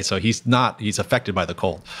does, right? So he's affected by the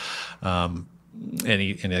cold.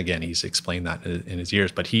 And again, he's explained that in his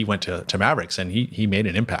years, but he went to Mavericks and he made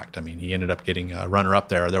an impact. I mean, he ended up getting a runner up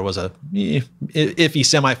there. There was a iffy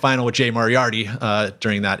semifinal with Jay Moriarty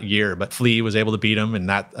during that year, but Flea was able to beat him, and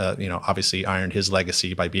that obviously ironed his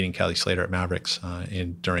legacy by beating Kelly Slater at Mavericks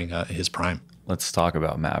during his prime. Let's talk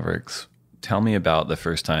about Mavericks. Tell me about the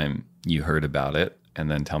first time you heard about it, and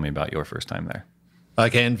then tell me about your first time there.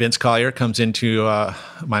 Again, Vince Collier comes into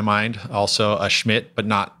my mind. Also a Schmidt, but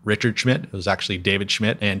not Richard Schmidt. It was actually David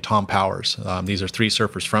Schmidt and Tom Powers. These are three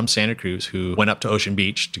surfers from Santa Cruz who went up to Ocean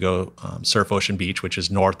Beach to go surf Ocean Beach, which is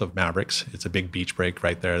north of Mavericks. It's a big beach break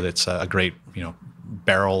right there. That's a great,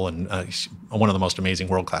 barrel and one of the most amazing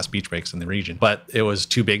world-class beach breaks in the region. But it was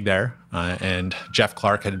too big there, and Jeff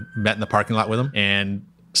Clark had met in the parking lot with him and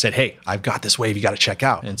said, "Hey, I've got this wave you got to check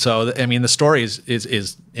out." And so, I mean, the story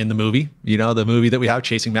is in the movie, the movie that we have,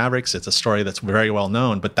 Chasing Mavericks. It's a story that's very well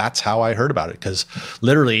known, but that's how I heard about it, because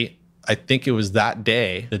literally I think it was that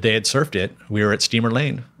day that they had surfed it. We were at Steamer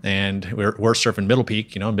Lane and we're surfing Middle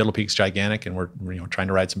Peak. Middle Peak's gigantic, and we're trying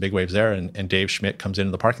to ride some big waves there. And Dave Schmidt comes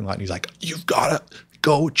into the parking lot and he's like, "You've got to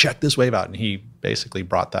go check this wave out." And he basically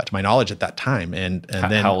brought that to my knowledge at that time. And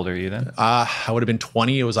then how old are you then? I would have been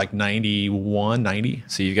 20. It was like 91, 90.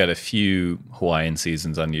 So you've got a few Hawaiian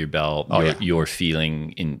seasons under your belt. You're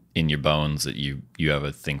feeling in your bones that you have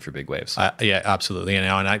a thing for big waves. Yeah, absolutely. And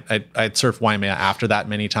I'd surfed Waimea after that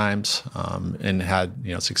many times, and had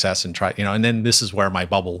success and tried, and then this is where my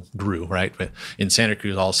bubble grew, right? But in Santa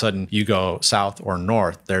Cruz, all of a sudden you go south or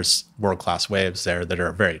north, there's world-class waves there that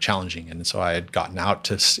are very challenging. And so I had gotten out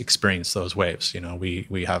to experience those waves.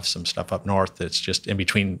 We have some stuff up north that's just in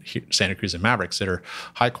between Santa Cruz and Mavericks that are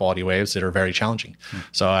high quality waves that are very challenging.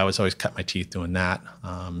 So I was always cut my teeth doing that.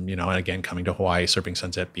 And again, coming to Hawaii, surfing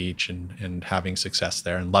Sunset Beach and having success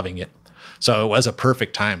there and loving it. So it was a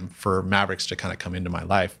perfect time for Mavericks to kind of come into my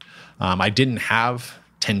life. I didn't have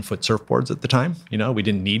 10-foot surfboards at the time. We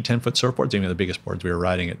didn't need 10-foot surfboards. Even the biggest boards we were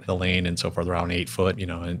riding at the lane and so forth around 8 foot,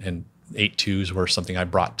 and 8.2s were something I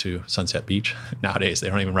brought to Sunset Beach. Nowadays, they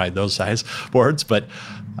don't even ride those size boards. But,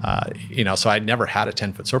 so I'd never had a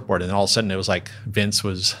 10-foot surfboard. And all of a sudden, it was like Vince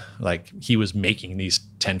was like, he was making these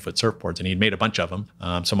 10-foot surfboards, and he'd made a bunch of them.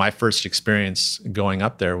 So my first experience going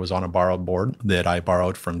up there was on a borrowed board that I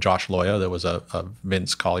borrowed from Josh Loya. That was a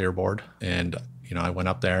Vince Collier board. And, I went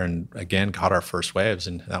up there and, again, caught our first waves.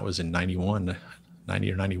 And that was in 90 or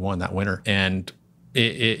 91, that winter. And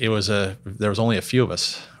there was only a few of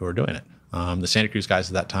us who were doing it. The Santa Cruz guys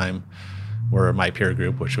at that time were my peer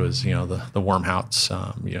group, which was, the Wormhouts.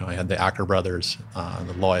 I had the Acker brothers,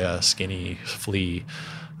 the Loya, Skinny, Flea,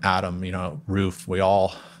 Adam, Roof. We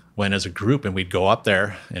all went as a group, and we'd go up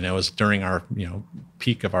there, and it was during our,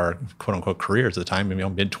 peak of our quote unquote careers at the time,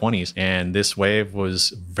 mid 20s. And this wave was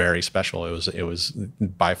very special. It was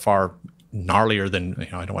by far gnarlier than,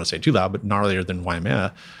 I don't want to say too loud, but gnarlier than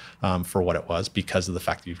Waimea. For what it was, because of the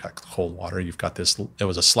fact that you've got cold water, you've got this, it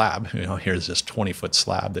was a slab, here's this 20-foot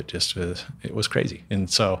slab that just, it was crazy. And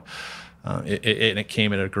so it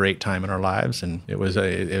came at a great time in our lives. And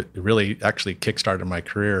it really actually kickstarted my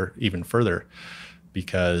career even further,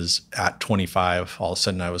 because at 25, all of a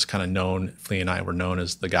sudden I was kind of known, Flea and I were known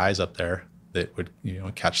as the guys up there that would,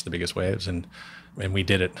 catch the biggest waves. And we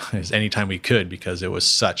did it anytime we could, because it was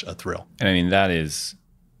such a thrill. And that is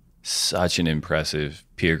such an impressive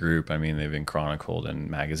peer group. They've been chronicled in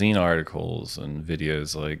magazine articles and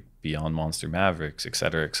videos like Beyond Monster Mavericks, et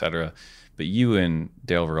cetera, et cetera. But you and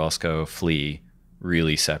Dale Verosco, Flea,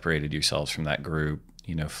 really separated yourselves from that group.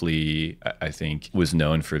 Flea, I think, was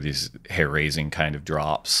known for these hair-raising kind of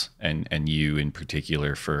drops, and you in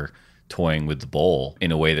particular for toying with the bowl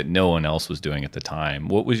in a way that no one else was doing at the time.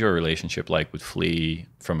 What was your relationship like with Flea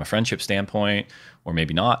from a friendship standpoint, or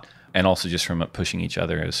maybe not? And also just from pushing each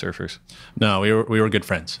other as surfers? No, we were good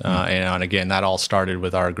friends. And again, that all started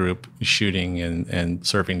with our group shooting and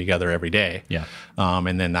surfing together every day. Yeah.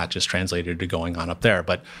 And then that just translated to going on up there.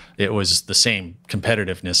 But it was the same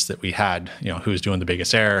competitiveness that we had, who's doing the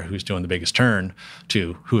biggest air, who's doing the biggest turn,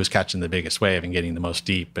 to who was catching the biggest wave and getting the most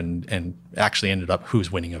deep, and actually ended up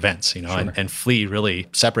who's winning events, Sure. And Flea really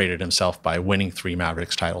separated himself by winning 3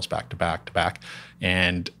 Mavericks titles back to back to back.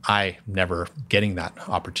 And I never getting that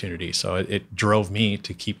opportunity. So it drove me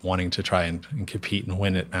to keep wanting to try and compete and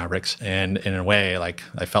win at Mavericks. And in a way, like,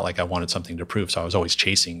 I felt like I wanted something to prove. So I was always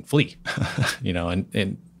chasing Flea,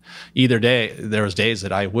 and either day, there was days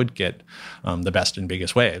that I would get the best and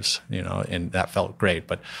biggest waves, and that felt great.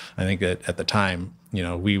 But I think that at the time,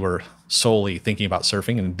 we were solely thinking about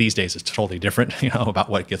surfing, and these days it's totally different, about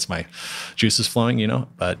what gets my juices flowing,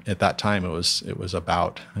 But at that time, it was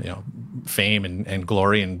about, fame and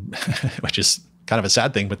glory, and which is kind of a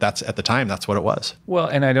sad thing, but at the time, that's what it was. Well,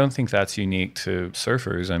 and I don't think that's unique to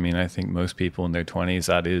surfers. I think most people in their 20s,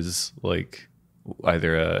 that is like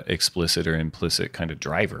either a explicit or implicit kind of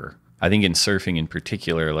driver. I think in surfing in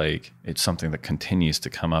particular, like, it's something that continues to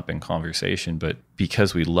come up in conversation, but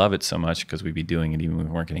because we love it so much, because we'd be doing it even when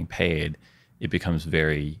we weren't getting paid, it becomes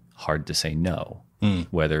very hard to say no,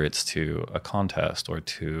 whether it's to a contest or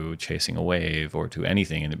to chasing a wave or to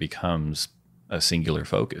anything. And it becomes a singular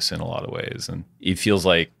focus in a lot of ways. And it feels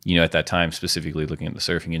like, at that time, specifically looking at the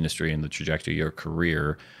surfing industry and the trajectory of your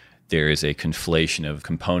career, there is a conflation of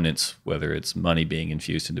components, whether it's money being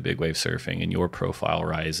infused into big wave surfing and your profile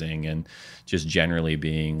rising and just generally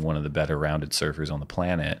being one of the better rounded surfers on the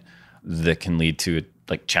planet, that can lead to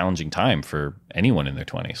a challenging time for anyone in their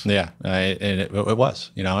 20s. Yeah, and it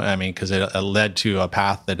was, because it led to a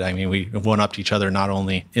path that, we went up to each other not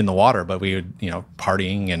only in the water, but we would,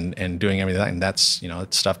 partying and doing everything. And that's,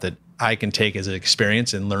 it's stuff that I can take as an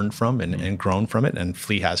experience and learn from and grown from it. And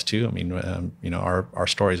Flea has too. I mean, our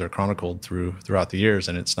stories are chronicled throughout the years,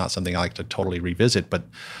 and it's not something I like to totally revisit. But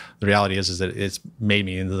the reality is that it's made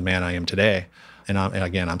me into the man I am today. And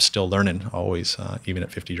again, I'm still learning always, even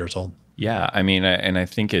at 50 years old. Yeah, I mean, and I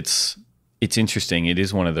think it's interesting. It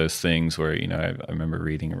is one of those things where, I remember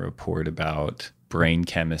reading a report about brain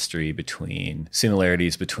chemistry, between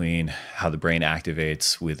similarities between how the brain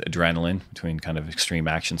activates with adrenaline, between kind of extreme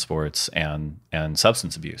action sports and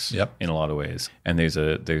substance abuse. Yep. In a lot of ways. And there's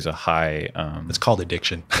a high it's called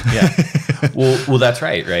addiction. Yeah. well that's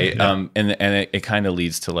right. Yeah. And it kind of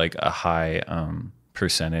leads to like a high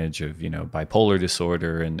percentage of bipolar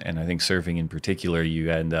disorder, and I think surfing in particular,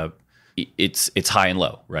 you end up it's high and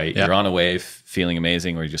low, right? Yeah. You're on a wave feeling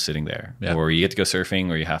amazing, or you're just sitting there, yeah. or you get to go surfing,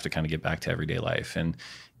 or you have to kind of get back to everyday life. And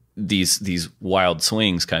these wild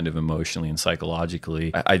swings kind of emotionally and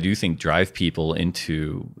psychologically, I do think drive people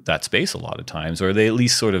into that space a lot of times, or they at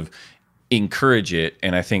least sort of encourage it.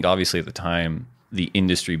 And I think obviously at the time, the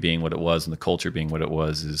industry being what it was and the culture being what it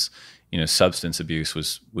was is, substance abuse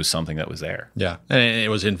was something that was there. Yeah. And it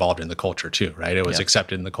was involved in the culture too, right? It was Yeah.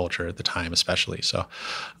 accepted in the culture at the time, especially. So,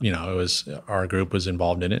 it was, our group was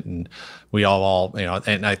involved in it, and we all,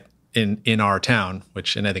 and in our town,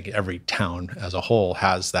 and I think every town as a whole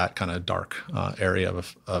has that kind of dark area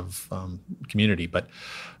of community. But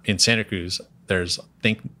in Santa Cruz, there's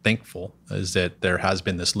thankful is that there has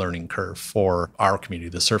been this learning curve for our community,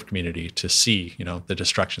 the surf community, to see, the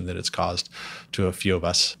destruction that it's caused to a few of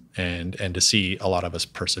us, and to see a lot of us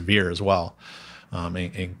persevere as well.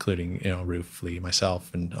 Including, Roof, Flea,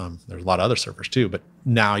 myself, and there's a lot of other surfers too. But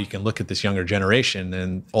now you can look at this younger generation,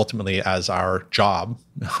 and ultimately, as our job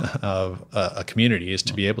of a community is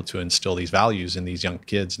to be able to instill these values in these young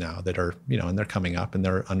kids now that are, and they're coming up and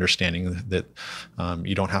they're understanding that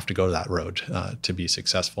you don't have to go that road to be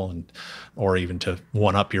successful, or even to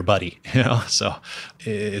one up your buddy. So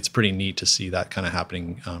it's pretty neat to see that kind of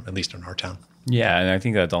happening, at least in our town. Yeah, and I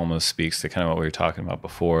think that almost speaks to kind of what we were talking about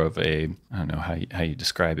before of I don't know how you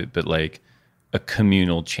describe it, but like a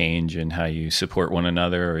communal change in how you support one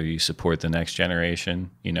another, or you support the next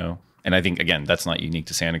generation, And I think, again, that's not unique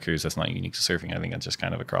to Santa Cruz. That's not unique to surfing. I think that's just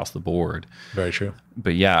kind of across the board. Very true.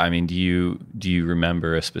 But yeah, I mean, do you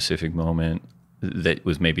remember a specific moment that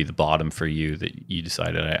was maybe the bottom for you that you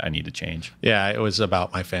decided I need to change? Yeah, it was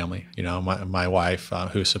about my family. My wife,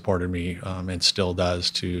 who supported me and still does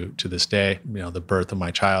to this day. The birth of my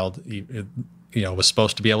child, was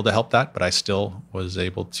supposed to be able to help that, but I still was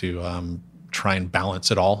able to try and balance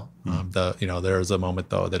it all. There was a moment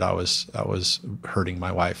though that I was hurting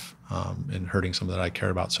my wife and hurting something that I care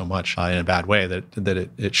about so much in a bad way that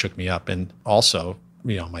it shook me up, and also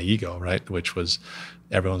my ego, right, which was,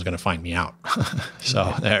 everyone's going to find me out.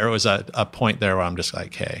 So there was a point there where I'm just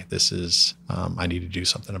like, hey, this is, I need to do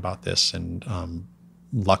something about this. And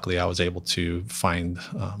luckily I was able to find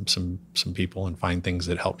some people and find things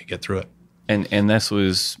that helped me get through it. And this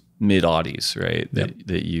was mid-aughties, right? Yep.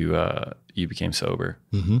 That you became sober.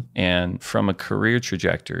 Mm-hmm. And from a career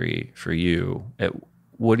trajectory for you,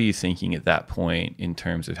 what are you thinking at that point in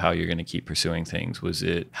terms of how you're going to keep pursuing things? Was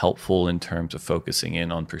it helpful in terms of focusing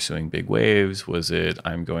in on pursuing big waves? Was it,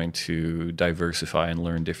 I'm going to diversify and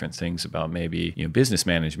learn different things about maybe business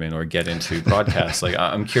management, or get into broadcast? Like,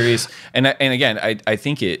 I'm curious. And again, I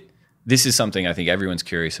think this is something I think everyone's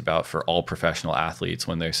curious about for all professional athletes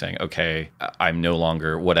when they're saying, okay, I'm no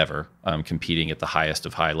longer whatever, I'm competing at the highest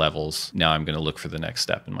of high levels. Now I'm going to look for the next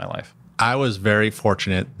step in my life. I was very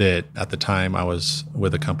fortunate that at the time I was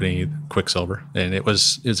with a company, Quicksilver, and it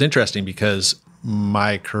was interesting because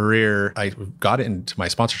my career, I got into my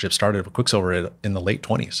sponsorship, started with Quicksilver in the late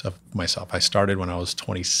 20s of myself. I started when I was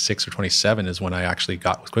 26 or 27 is when I actually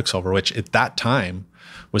got with Quicksilver, which at that time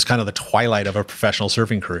was kind of the twilight of a professional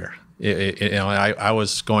surfing career. I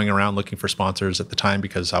was going around looking for sponsors at the time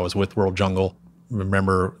because I was with World Jungle.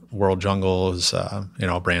 Remember, World Jungle is a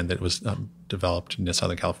brand that was developed in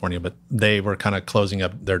Southern California, but they were kind of closing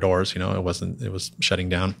up their doors. It was shutting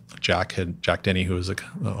down. Jack Denny, who was the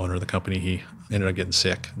owner of the company, he ended up getting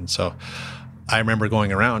sick. And so I remember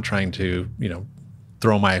going around trying to,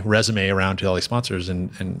 throw my resume around to all these sponsors. And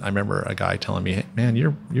I remember a guy telling me, hey, man,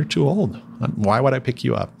 you're too old. Why would I pick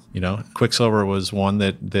you up? Quicksilver was one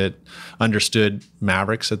that understood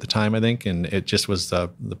Mavericks at the time, I think, and it just was the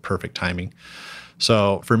perfect timing.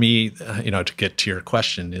 So for me, to get to your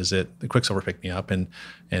question, is that Quicksilver picked me up, and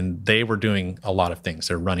they were doing a lot of things.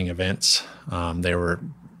 They're running events. They were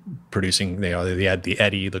producing. They had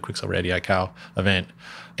the Quicksilver Eddie Aikau event,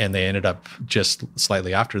 and they ended up just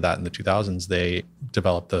slightly after that in the 2000s. They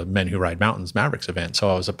developed the Men Who Ride Mountains Mavericks event.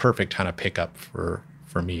 So it was a perfect kind of pickup for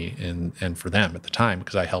for me and for them at the time,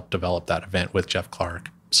 because I helped develop that event with Jeff Clark.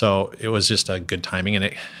 So it was just a good timing.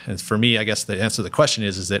 And for me, I guess the answer to the question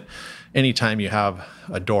is that anytime you have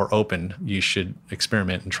a door open, you should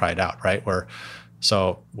experiment and try it out, right?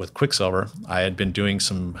 So with Quicksilver, I had been doing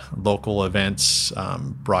some local events,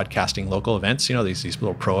 broadcasting local events, these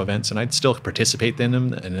little pro events, and I'd still participate in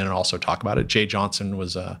them and then also talk about it. Jay Johnson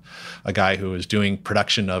was a guy who was doing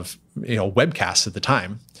production of, webcasts at the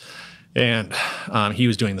time. And he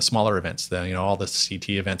was doing the smaller events. All the CT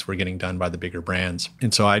events were getting done by the bigger brands.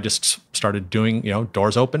 And so I just started doing,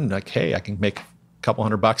 doors open, like, hey, I can make couple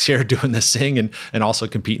 $100 here doing this thing and also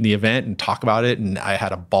compete in the event and talk about it. And I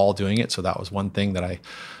had a ball doing it. So that was one thing that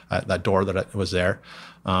that door that was there.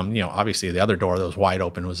 Obviously the other door that was wide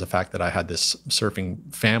open was the fact that I had this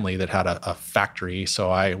surfing family that had a factory.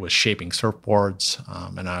 So I was shaping surfboards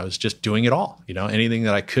and I was just doing it all, anything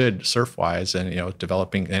that I could surf wise and,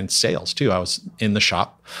 developing and sales too. I was in the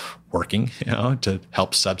shop working, to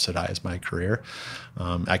help subsidize my career.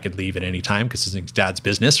 I could leave at any time because it's dad's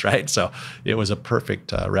business, right? So it was a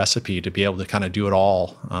perfect recipe to be able to kind of do it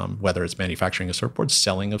all, whether it's manufacturing of surfboards,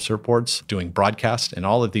 selling of surfboards, doing broadcast, and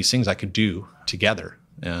all of these things I could do together.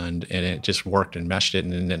 And it just worked and meshed it.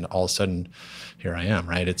 And then all of a sudden, here I am,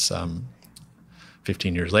 right? It's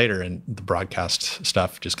 15 years later, and the broadcast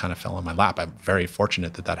stuff just kind of fell on my lap. I'm very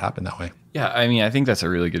fortunate that happened that way. Yeah, I think that's a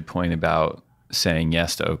really good point about saying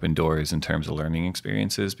yes to open doors in terms of learning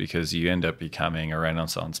experiences, because you end up becoming a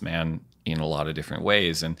Renaissance man in a lot of different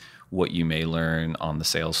ways. And what you may learn on the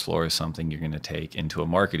sales floor is something you're going to take into a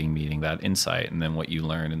marketing meeting, that insight. And then what you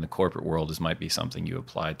learn in the corporate world might be something you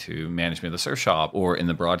apply to management of the surf shop, or in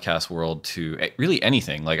the broadcast world to really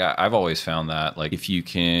anything. Like I've always found that, like, if you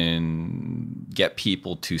can get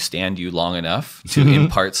people to stand you long enough to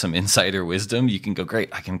impart some insight or wisdom, you can go, great,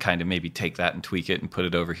 I can kind of maybe take that and tweak it and put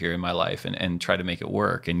it over here in my life and try to make it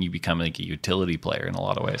work. And you become like a utility player in a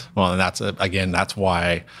lot of ways. Well, and that's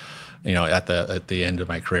why, at the end of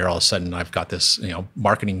my career, all of a sudden I've got this,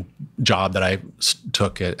 marketing job that I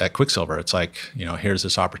took at Quicksilver. It's like, here's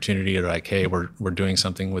this opportunity to, like, hey, we're doing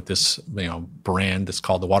something with this, brand that's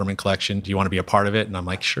called the Waterman Collection. Do you want to be a part of it? And I'm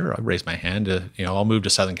like, sure. I raised my hand to, I'll move to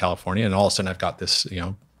Southern California. And all of a sudden I've got this,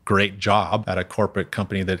 great job at a corporate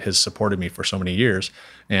company that has supported me for so many years.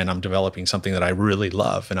 And I'm developing something that I really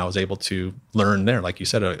love. And I was able to learn there, like you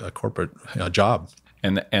said, a corporate job.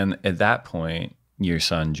 And at that point, your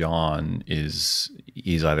son, John, he's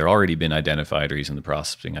either already been identified or he's in the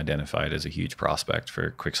process of being identified as a huge prospect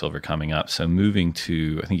for Quicksilver coming up. So moving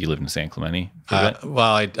to, I think you lived in San Clemente for a bit?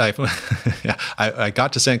 Well, I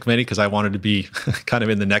got to San Clemente because I wanted to be kind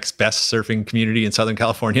of in the next best surfing community in Southern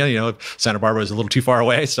California. Santa Barbara was a little too far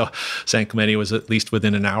away. So San Clemente was at least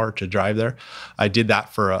within an hour to drive there. I did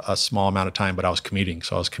that for a small amount of time, but I was commuting.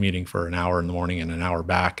 So I was commuting for an hour in the morning and an hour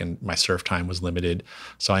back, and my surf time was limited.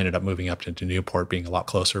 So I ended up moving up to Newport, being a lot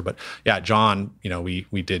closer. But yeah, John,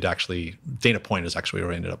 we did actually, Dana Point is actually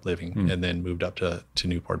where I ended up living, and then moved up to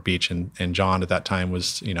Newport Beach. And John at that time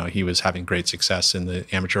was, he was having great success in the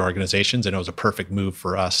amateur organizations, and it was a perfect move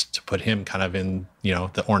for us to put him kind of in,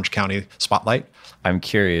 the Orange County spotlight. I'm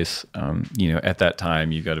curious, at that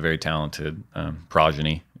time, you've got a very talented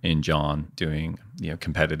progeny in John doing,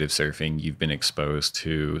 competitive surfing. You've been exposed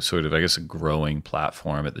to sort of, I guess, a growing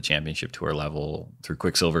platform at the championship tour level through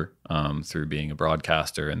Quicksilver, through being a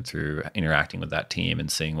broadcaster and through interacting with that team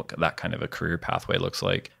and seeing what that kind of a career pathway looks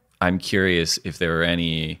like. I'm curious if there were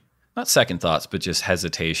any, not second thoughts, but just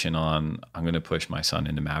hesitation on, I'm going to push my son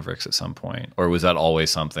into Mavericks at some point? Or was that always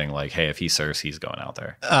something like, hey, if he surfs, he's going out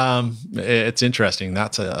there? It's interesting.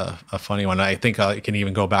 That's a funny one. I think I can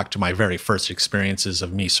even go back to my very first experiences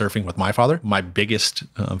of me surfing with my father. My biggest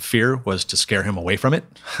fear was to scare him away from it.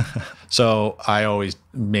 So I always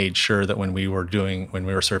made sure that when we were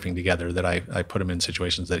surfing together, that I put him in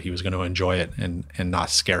situations that he was going to enjoy it and not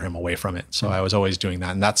scare him away from it. So I was always doing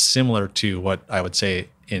that. And that's similar to what I would say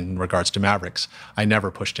in regards to Mavericks. I never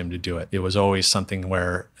pushed him to do it. It was always something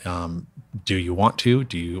where, do you want to?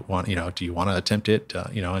 Do you want to attempt it?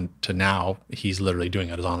 And to now, he's literally doing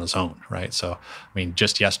it on his own, right? So,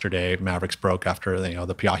 just yesterday, Mavericks broke after,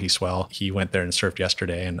 the Piahi swell. He went there and surfed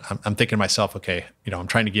yesterday. And I'm thinking to myself, okay, I'm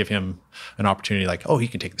trying to give him an opportunity, like, oh, you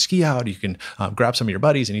can take the ski out, you can grab some of your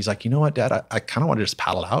buddies. And he's like, you know what, Dad, I kind of want to just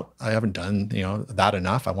paddle out. I haven't done, that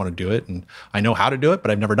enough. I want to do it. And I know how to do it,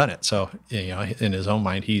 but I've never done it. So, in his own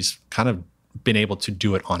mind, he's kind of been able to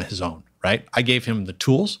do it on his own. right? I gave him the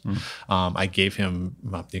tools. I gave him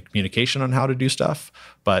the communication on how to do stuff.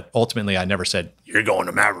 But ultimately, I never said, you're going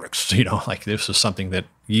to Mavericks. Like this is something that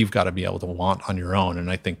you've got to be able to want on your own.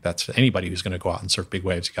 And I think that's anybody who's going to go out and surf big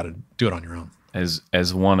waves, you got to do it on your own.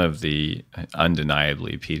 As one of the,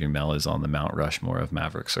 undeniably, Peter Mel is on the Mount Rushmore of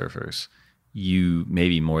Maverick surfers. You,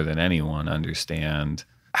 maybe more than anyone, understand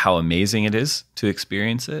how amazing it is to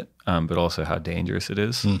experience it, but also how dangerous it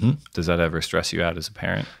is. Does that ever stress you out as a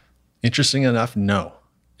parent? Interesting enough, no.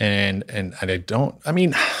 And I don't, I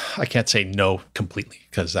mean, I can't say no completely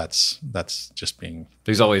because that's just being.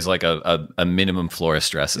 There's always like a minimum floor of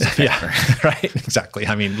stress as a parent. Yeah, right. Exactly.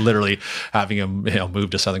 I mean, literally having him move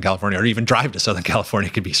to Southern California or even drive to Southern California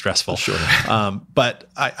could be stressful. Sure. But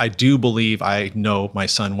I do believe I know my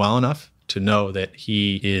son well enough to know that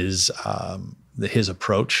he is, that his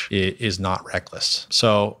approach is not reckless.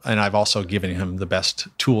 So, and I've also given him the best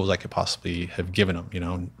tools I could possibly have given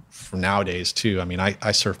him, for nowadays too. I mean,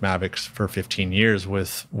 I surf Mavericks for 15 years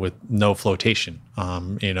with no flotation,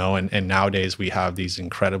 and nowadays we have these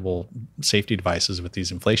incredible safety devices with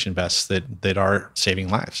these inflation vests that are saving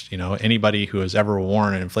lives. Anybody who has ever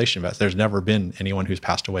worn an inflation vest, there's never been anyone who's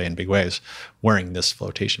passed away in big waves wearing this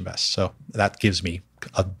flotation vest. So that gives me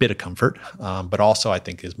a bit of comfort, but also I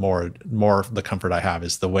think is more of the comfort I have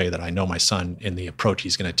is the way that I know my son in the approach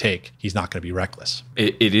he's going to take. He's not going to be reckless.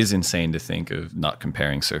 It is insane to think of not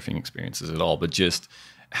comparing surfing experiences at all, but just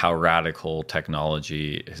how radical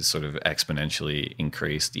technology has sort of exponentially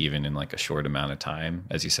increased even in like a short amount of time,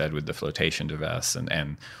 as you said, with the flotation vests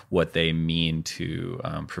and what they mean to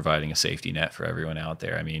providing a safety net for everyone out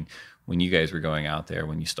there. I mean, when you guys were going out there,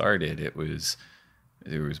 when you started,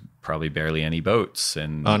 there was probably barely any boats.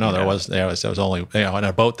 And there was only on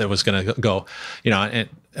a boat that was going to go, and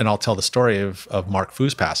I'll tell the story of Mark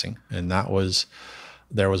Fu's passing, and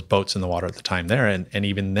there was boats in the water at the time there, and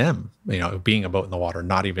even them, being a boat in the water,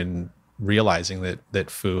 not even realizing that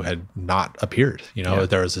Fu had not appeared.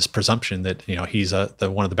 There was this presumption that he's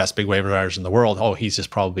one of the best big wave riders in the world. Oh, he's just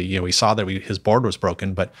probably we saw that his board was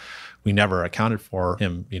broken, but we never accounted for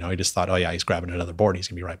him. He just thought, oh yeah, he's grabbing another board, he's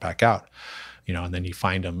gonna be right back out. And then you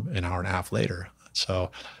find him an hour and a half later. So,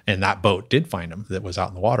 and that boat did find him that was out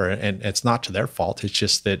in the water, and it's not to their fault. It's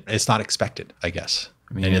just that it's not expected, I guess.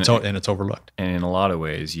 I mean, and it's overlooked. And in a lot of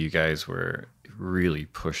ways, you guys were really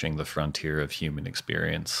pushing the frontier of human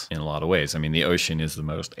experience in a lot of ways. I mean, the ocean is the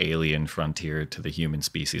most alien frontier to the human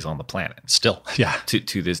species on the planet. Still, yeah.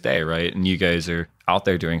 To this day, right? And you guys are out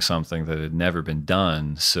there doing something that had never been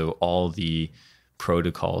done. So all the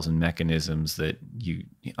protocols and mechanisms that you,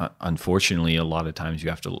 unfortunately, a lot of times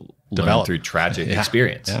you have to learn through tragic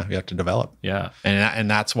experience. Yeah, you have to develop. Yeah. And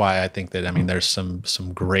that's why I think that, there's some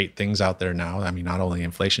great things out there now. Not only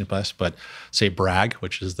inflation plus, but say BRAG,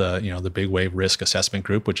 which is the Big Wave Risk Assessment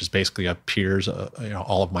Group, which is basically a peers,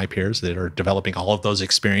 all of my peers that are developing all of those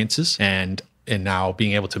experiences and now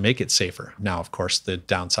being able to make it safer. Now, of course, the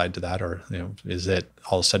downside to that is that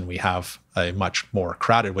all of a sudden we have a much more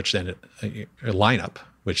crowded, which then a lineup,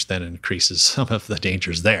 which then increases some of the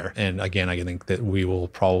dangers there. And again, I think that we will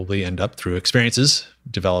probably end up through experiences,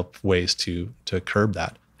 develop ways to curb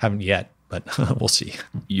that. Haven't yet, but we'll see.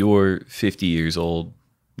 You're 50 years old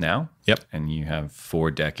now. Yep. And you have 4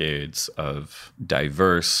 decades of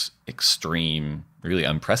diverse, extreme, really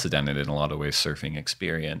unprecedented in a lot of ways surfing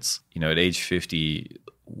experience. At age 50,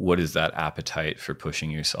 what does that appetite for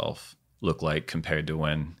pushing yourself look like compared to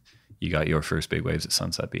when you got your first big waves at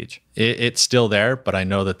Sunset Beach? It's still there, but I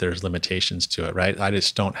know that there's limitations to it, right? I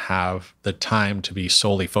just don't have the time to be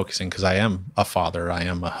solely focusing because I am a father, I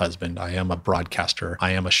am a husband, I am a broadcaster,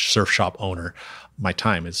 I am a surf shop owner. My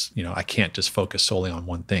time is, I can't just focus solely on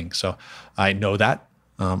one thing. So I know that.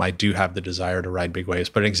 I do have the desire to ride big waves,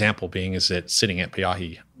 but an example being is that sitting at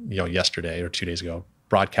Pe'ahi, yesterday or 2 days ago,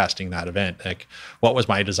 broadcasting that event, like what was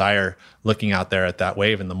my desire looking out there at that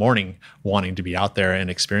wave in the morning, wanting to be out there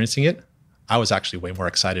and experiencing it? I was actually way more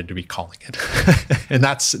excited to be calling it. And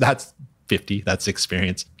that's 50, that's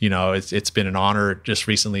experience. It's been an honor. Just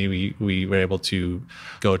recently, we were able to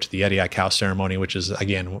go to the Eddie Aikau ceremony, which is,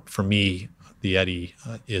 again, for me, the Eddie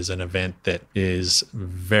is an event that is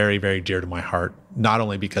very, very dear to my heart, not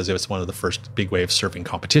only because it was one of the first big wave surfing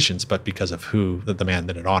competitions, but because of the man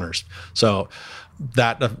that it honors. So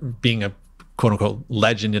that being a quote unquote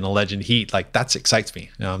legend in a legend heat, like that excites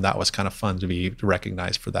me. That was kind of fun to be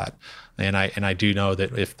recognized for that. And I do know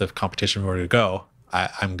that if the competition were to go,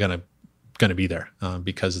 I'm going to be there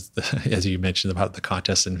because as you mentioned about the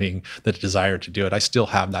contest and being the desire to do it, I still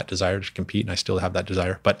have that desire to compete and I still have that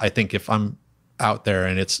desire. But I think if I'm out there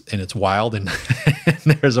and it's wild and, and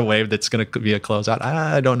there's a wave that's going to be a closeout,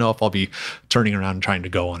 I don't know if I'll be turning around and trying to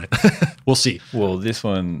go on it. We'll see. Well, this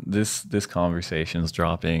conversation's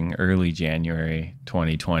dropping early January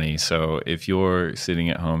 2020. So if you're sitting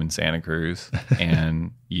at home in Santa Cruz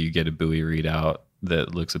and you get a buoy readout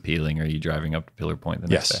that looks appealing, are you driving up to Pillar Point the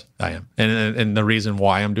next day? Yes, I am. And the reason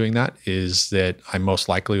why I'm doing that is that I most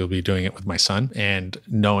likely will be doing it with my son, and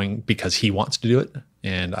knowing because he wants to do it,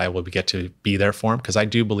 and I will get to be there for him, because I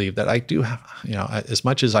do believe that I do have, as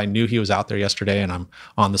much as I knew he was out there yesterday and I'm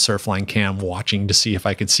on the Surfline cam watching to see if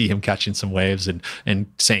I could see him catching some waves and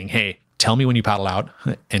saying, hey, tell me when you paddle out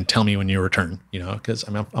and tell me when you return, because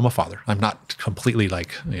I'm a father. I'm not completely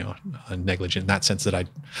negligent in that sense that I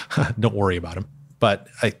don't worry about him. But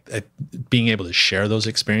I being able to share those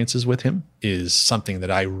experiences with him is something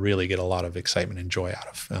that I really get a lot of excitement and joy out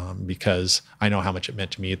of, because I know how much it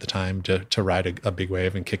meant to me at the time to ride a big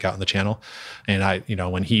wave and kick out in the channel. And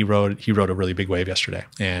when he rode a really big wave yesterday,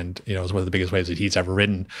 and it was one of the biggest waves that he's ever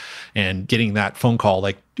ridden. And getting that phone call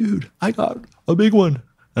like, dude, I got a big one.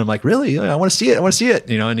 And I'm like, really? I want to see it. I want to see it.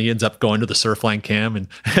 And he ends up going to the Surfline cam and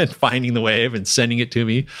finding the wave and sending it to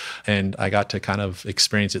me. And I got to kind of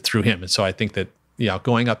experience it through him. And so I think that,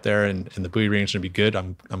 going up there and the buoy reading is going to be good.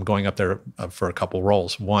 I'm going up there for a couple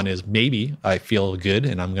roles. One is maybe I feel good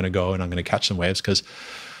and I'm going to go and I'm going to catch some waves, because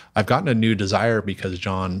I've gotten a new desire because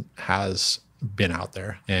John has been out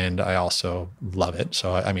there and I also love it.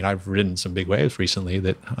 So, I've ridden some big waves recently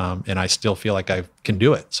that, and I still feel like I can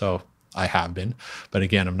do it. So I have been, but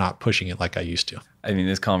again, I'm not pushing it like I used to.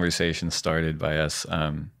 This conversation started by us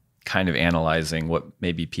kind of analyzing what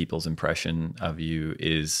maybe people's impression of you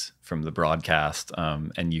is from the broadcast,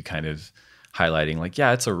 and you kind of highlighting like,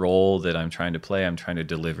 yeah, it's a role that I'm trying to play. I'm trying to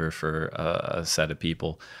deliver for a set of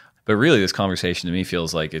people. But really, this conversation to me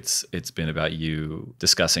feels like it's been about you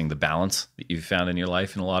discussing the balance that you've found in your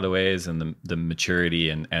life in a lot of ways, and the maturity.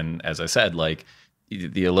 And as I said, like,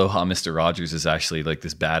 the Aloha Mr. Rogers is actually like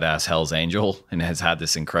this badass Hell's Angel and has had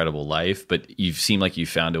this incredible life, but you seem like you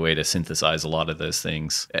found a way to synthesize a lot of those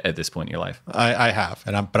things at this point in your life. I have.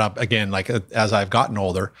 But again, like as I've gotten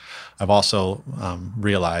older, I've also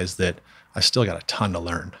realized that I still got a ton to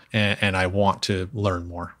learn, and I want to learn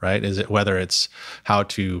more, right? Whether it's how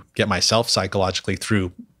to get myself psychologically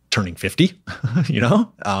through turning 50, and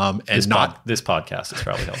this podcast is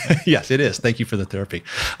probably helping. Yes, it is. Thank you for the therapy.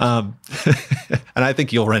 And I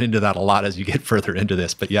think you'll run into that a lot as you get further into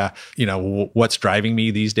this. But yeah, what's driving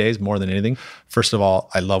me these days more than anything, first of all,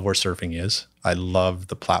 I love where surfing is. I love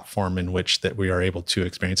the platform in which that we are able to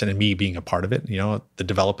experience, and me being a part of it. The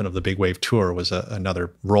development of the Big Wave Tour was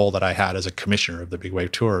another role that I had as a commissioner of the Big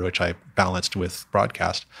Wave Tour, which I balanced with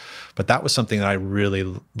broadcast. But that was something that I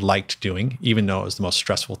really liked doing, even though it was the most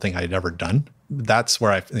stressful thing I had ever done. That's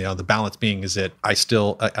where the balance being is that I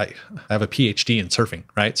have a PhD in surfing,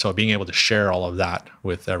 right? So being able to share all of that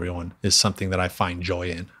with everyone is something that I find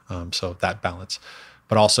joy in. So that balance,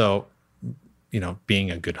 but also, being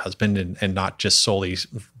a good husband and not just solely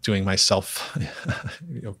doing myself,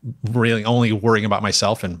 really only worrying about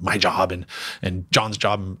myself and my job and John's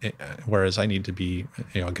job, whereas I need to be,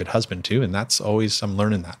 a good husband too. And that's always, I'm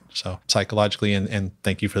learning that. So psychologically, and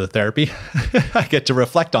thank you for the therapy, I get to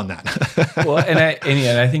reflect on that. Well, and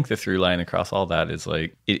I think the through line across all that is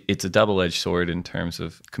like, it's a double-edged sword in terms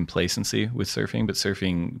of complacency with surfing, but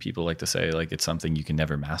surfing, people like to say like, it's something you can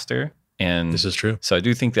never master. And this is true. So I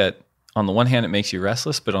do think that on the one hand, it makes you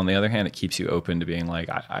restless, but on the other hand, it keeps you open to being like,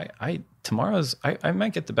 I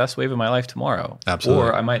might get the best wave of my life tomorrow. Absolutely.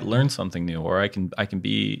 Or I might learn something new, or I can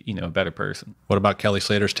be, a better person. What about Kelly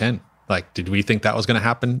Slater's 10? Like, did we think that was going to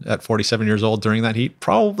happen at 47 years old during that heat?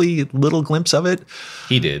 Probably a little glimpse of it.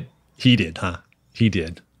 He did. He did, huh? He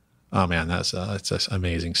did. Oh man, that's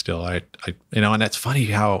amazing still. And that's funny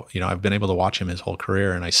how, I've been able to watch him his whole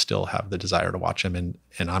career, and I still have the desire to watch him, and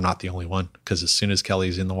I'm not the only one, because as soon as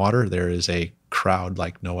Kelly's in the water, there is a crowd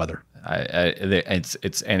like no other.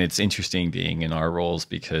 It's interesting being in our roles,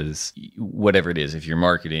 because whatever it is, if you're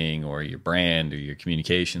marketing or your brand or your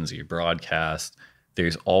communications or your broadcast,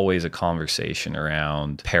 there's always a conversation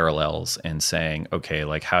around parallels and saying, okay,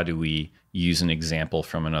 like, how do we use an example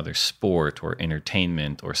from another sport or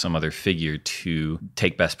entertainment or some other figure to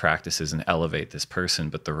take best practices and elevate this person?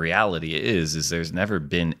 But the reality is there's never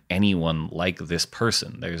been anyone like this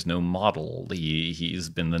person. There's no model. He's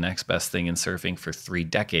been the next best thing in surfing for 3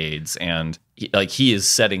 decades, and he is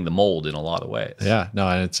setting the mold in a lot of ways. Yeah, no,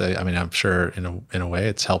 and I'm sure in a way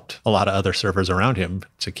it's helped a lot of other surfers around him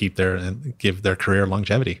to give their career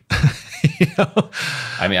longevity.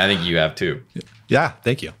 I think you have too. Yeah,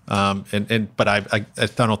 thank you. But I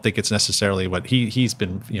don't think it's necessarily what he's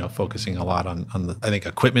been focusing a lot on the. I think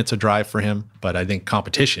equipment's a drive for him, but I think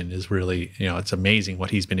competition is really it's amazing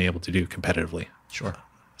what he's been able to do competitively. Sure.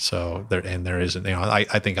 So there isn't I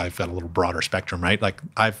think I've got a little broader spectrum, right? Like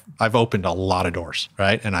I've opened a lot of doors,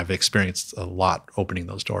 right, and I've experienced a lot opening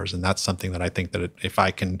those doors, and that's something that I think that if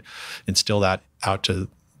I can instill that out to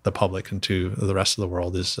the public and to the rest of the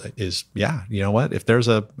world is yeah, you know what? If there's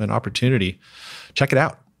an opportunity, check it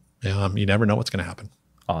out. You never know what's going to happen.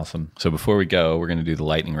 Awesome. So before we go, we're going to do the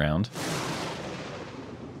lightning round.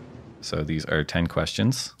 So these are 10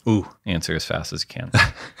 questions. Ooh. Answer as fast as you can.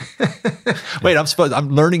 Wait, I'm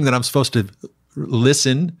learning that I'm supposed to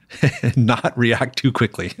listen and not react too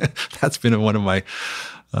quickly. That's been one of my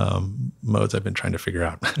modes I've been trying to figure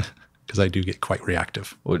out. Because I do get quite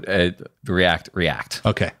reactive. React.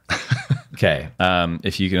 Okay. Okay.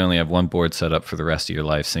 If you could only have one board set up for the rest of your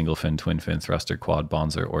life, single fin, twin fin, thruster, quad,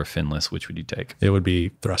 bonzer, or finless, which would you take? It would be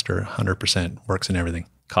thruster, 100%. Works in everything.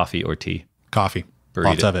 Coffee or tea? Coffee. Burrito.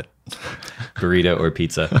 Lots of it. Burrito or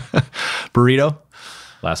pizza? Burrito.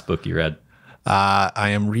 Last book you read? I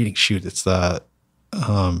am reading. Shoot, it's the.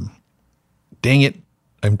 Dang it!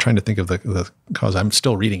 I'm trying to think of the cause. I'm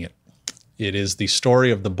still reading it. It is the story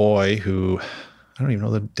of the boy who, I don't even know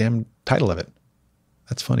the damn title of it.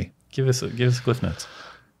 That's funny. Give us Cliff Notes.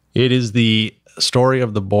 It is the story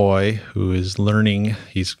of the boy who is learning.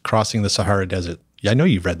 He's crossing the Sahara Desert. Yeah, I know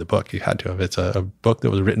you've read the book. You had to have. It's a book that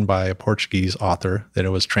was written by a Portuguese author. Then it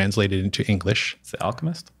was translated into English. It's The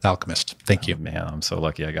Alchemist? The Alchemist. Thank you. Man, I'm so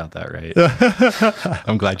lucky I got that right.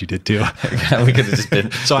 I'm glad you did too. We could have just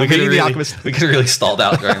been. So I'm reading The Alchemist. We could have really stalled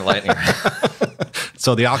out during the lightning round.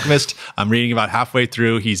 So The Alchemist, I'm reading about halfway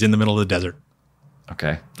through. He's in the middle of the desert.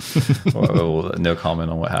 Okay. Well, no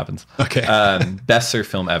comment on what happens. Okay. Best surf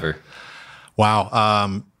film ever.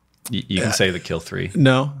 Wow. You can say The Kill 3.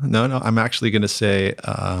 No. I'm actually going to say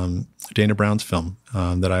Dana Brown's film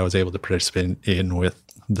that I was able to participate in with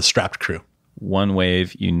the Strapped Crew. One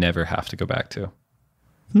wave you never have to go back to.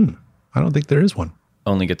 I don't think there is one.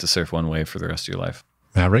 Only get to surf one wave for the rest of your life.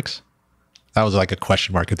 Mavericks? That was like a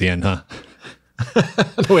question mark at the end, huh?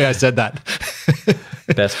 The way I said that.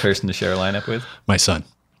 Best person to share a lineup with? My son.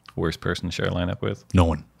 Worst person to share a lineup with? No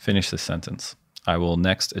one. Finish this sentence. I will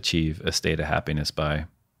next achieve a state of happiness by...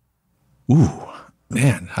 Ooh,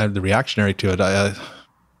 man. I have the reactionary to it.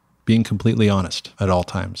 Being completely honest at all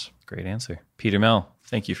times. Great answer. Peter Mel,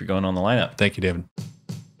 thank you for going on the lineup. Thank you, David.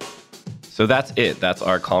 So that's it. That's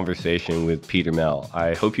our conversation with Peter Mel.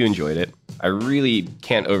 I hope you enjoyed it. I really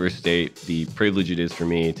can't overstate the privilege it is for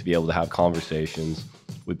me to be able to have conversations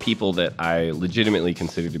with people that I legitimately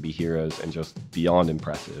consider to be heroes and just beyond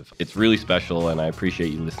impressive. It's really special, and I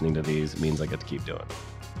appreciate you listening to these. It means I get to keep doing it.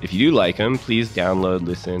 If you do like them, please download,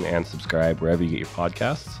 listen, and subscribe wherever you get your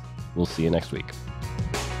podcasts. We'll see you next week.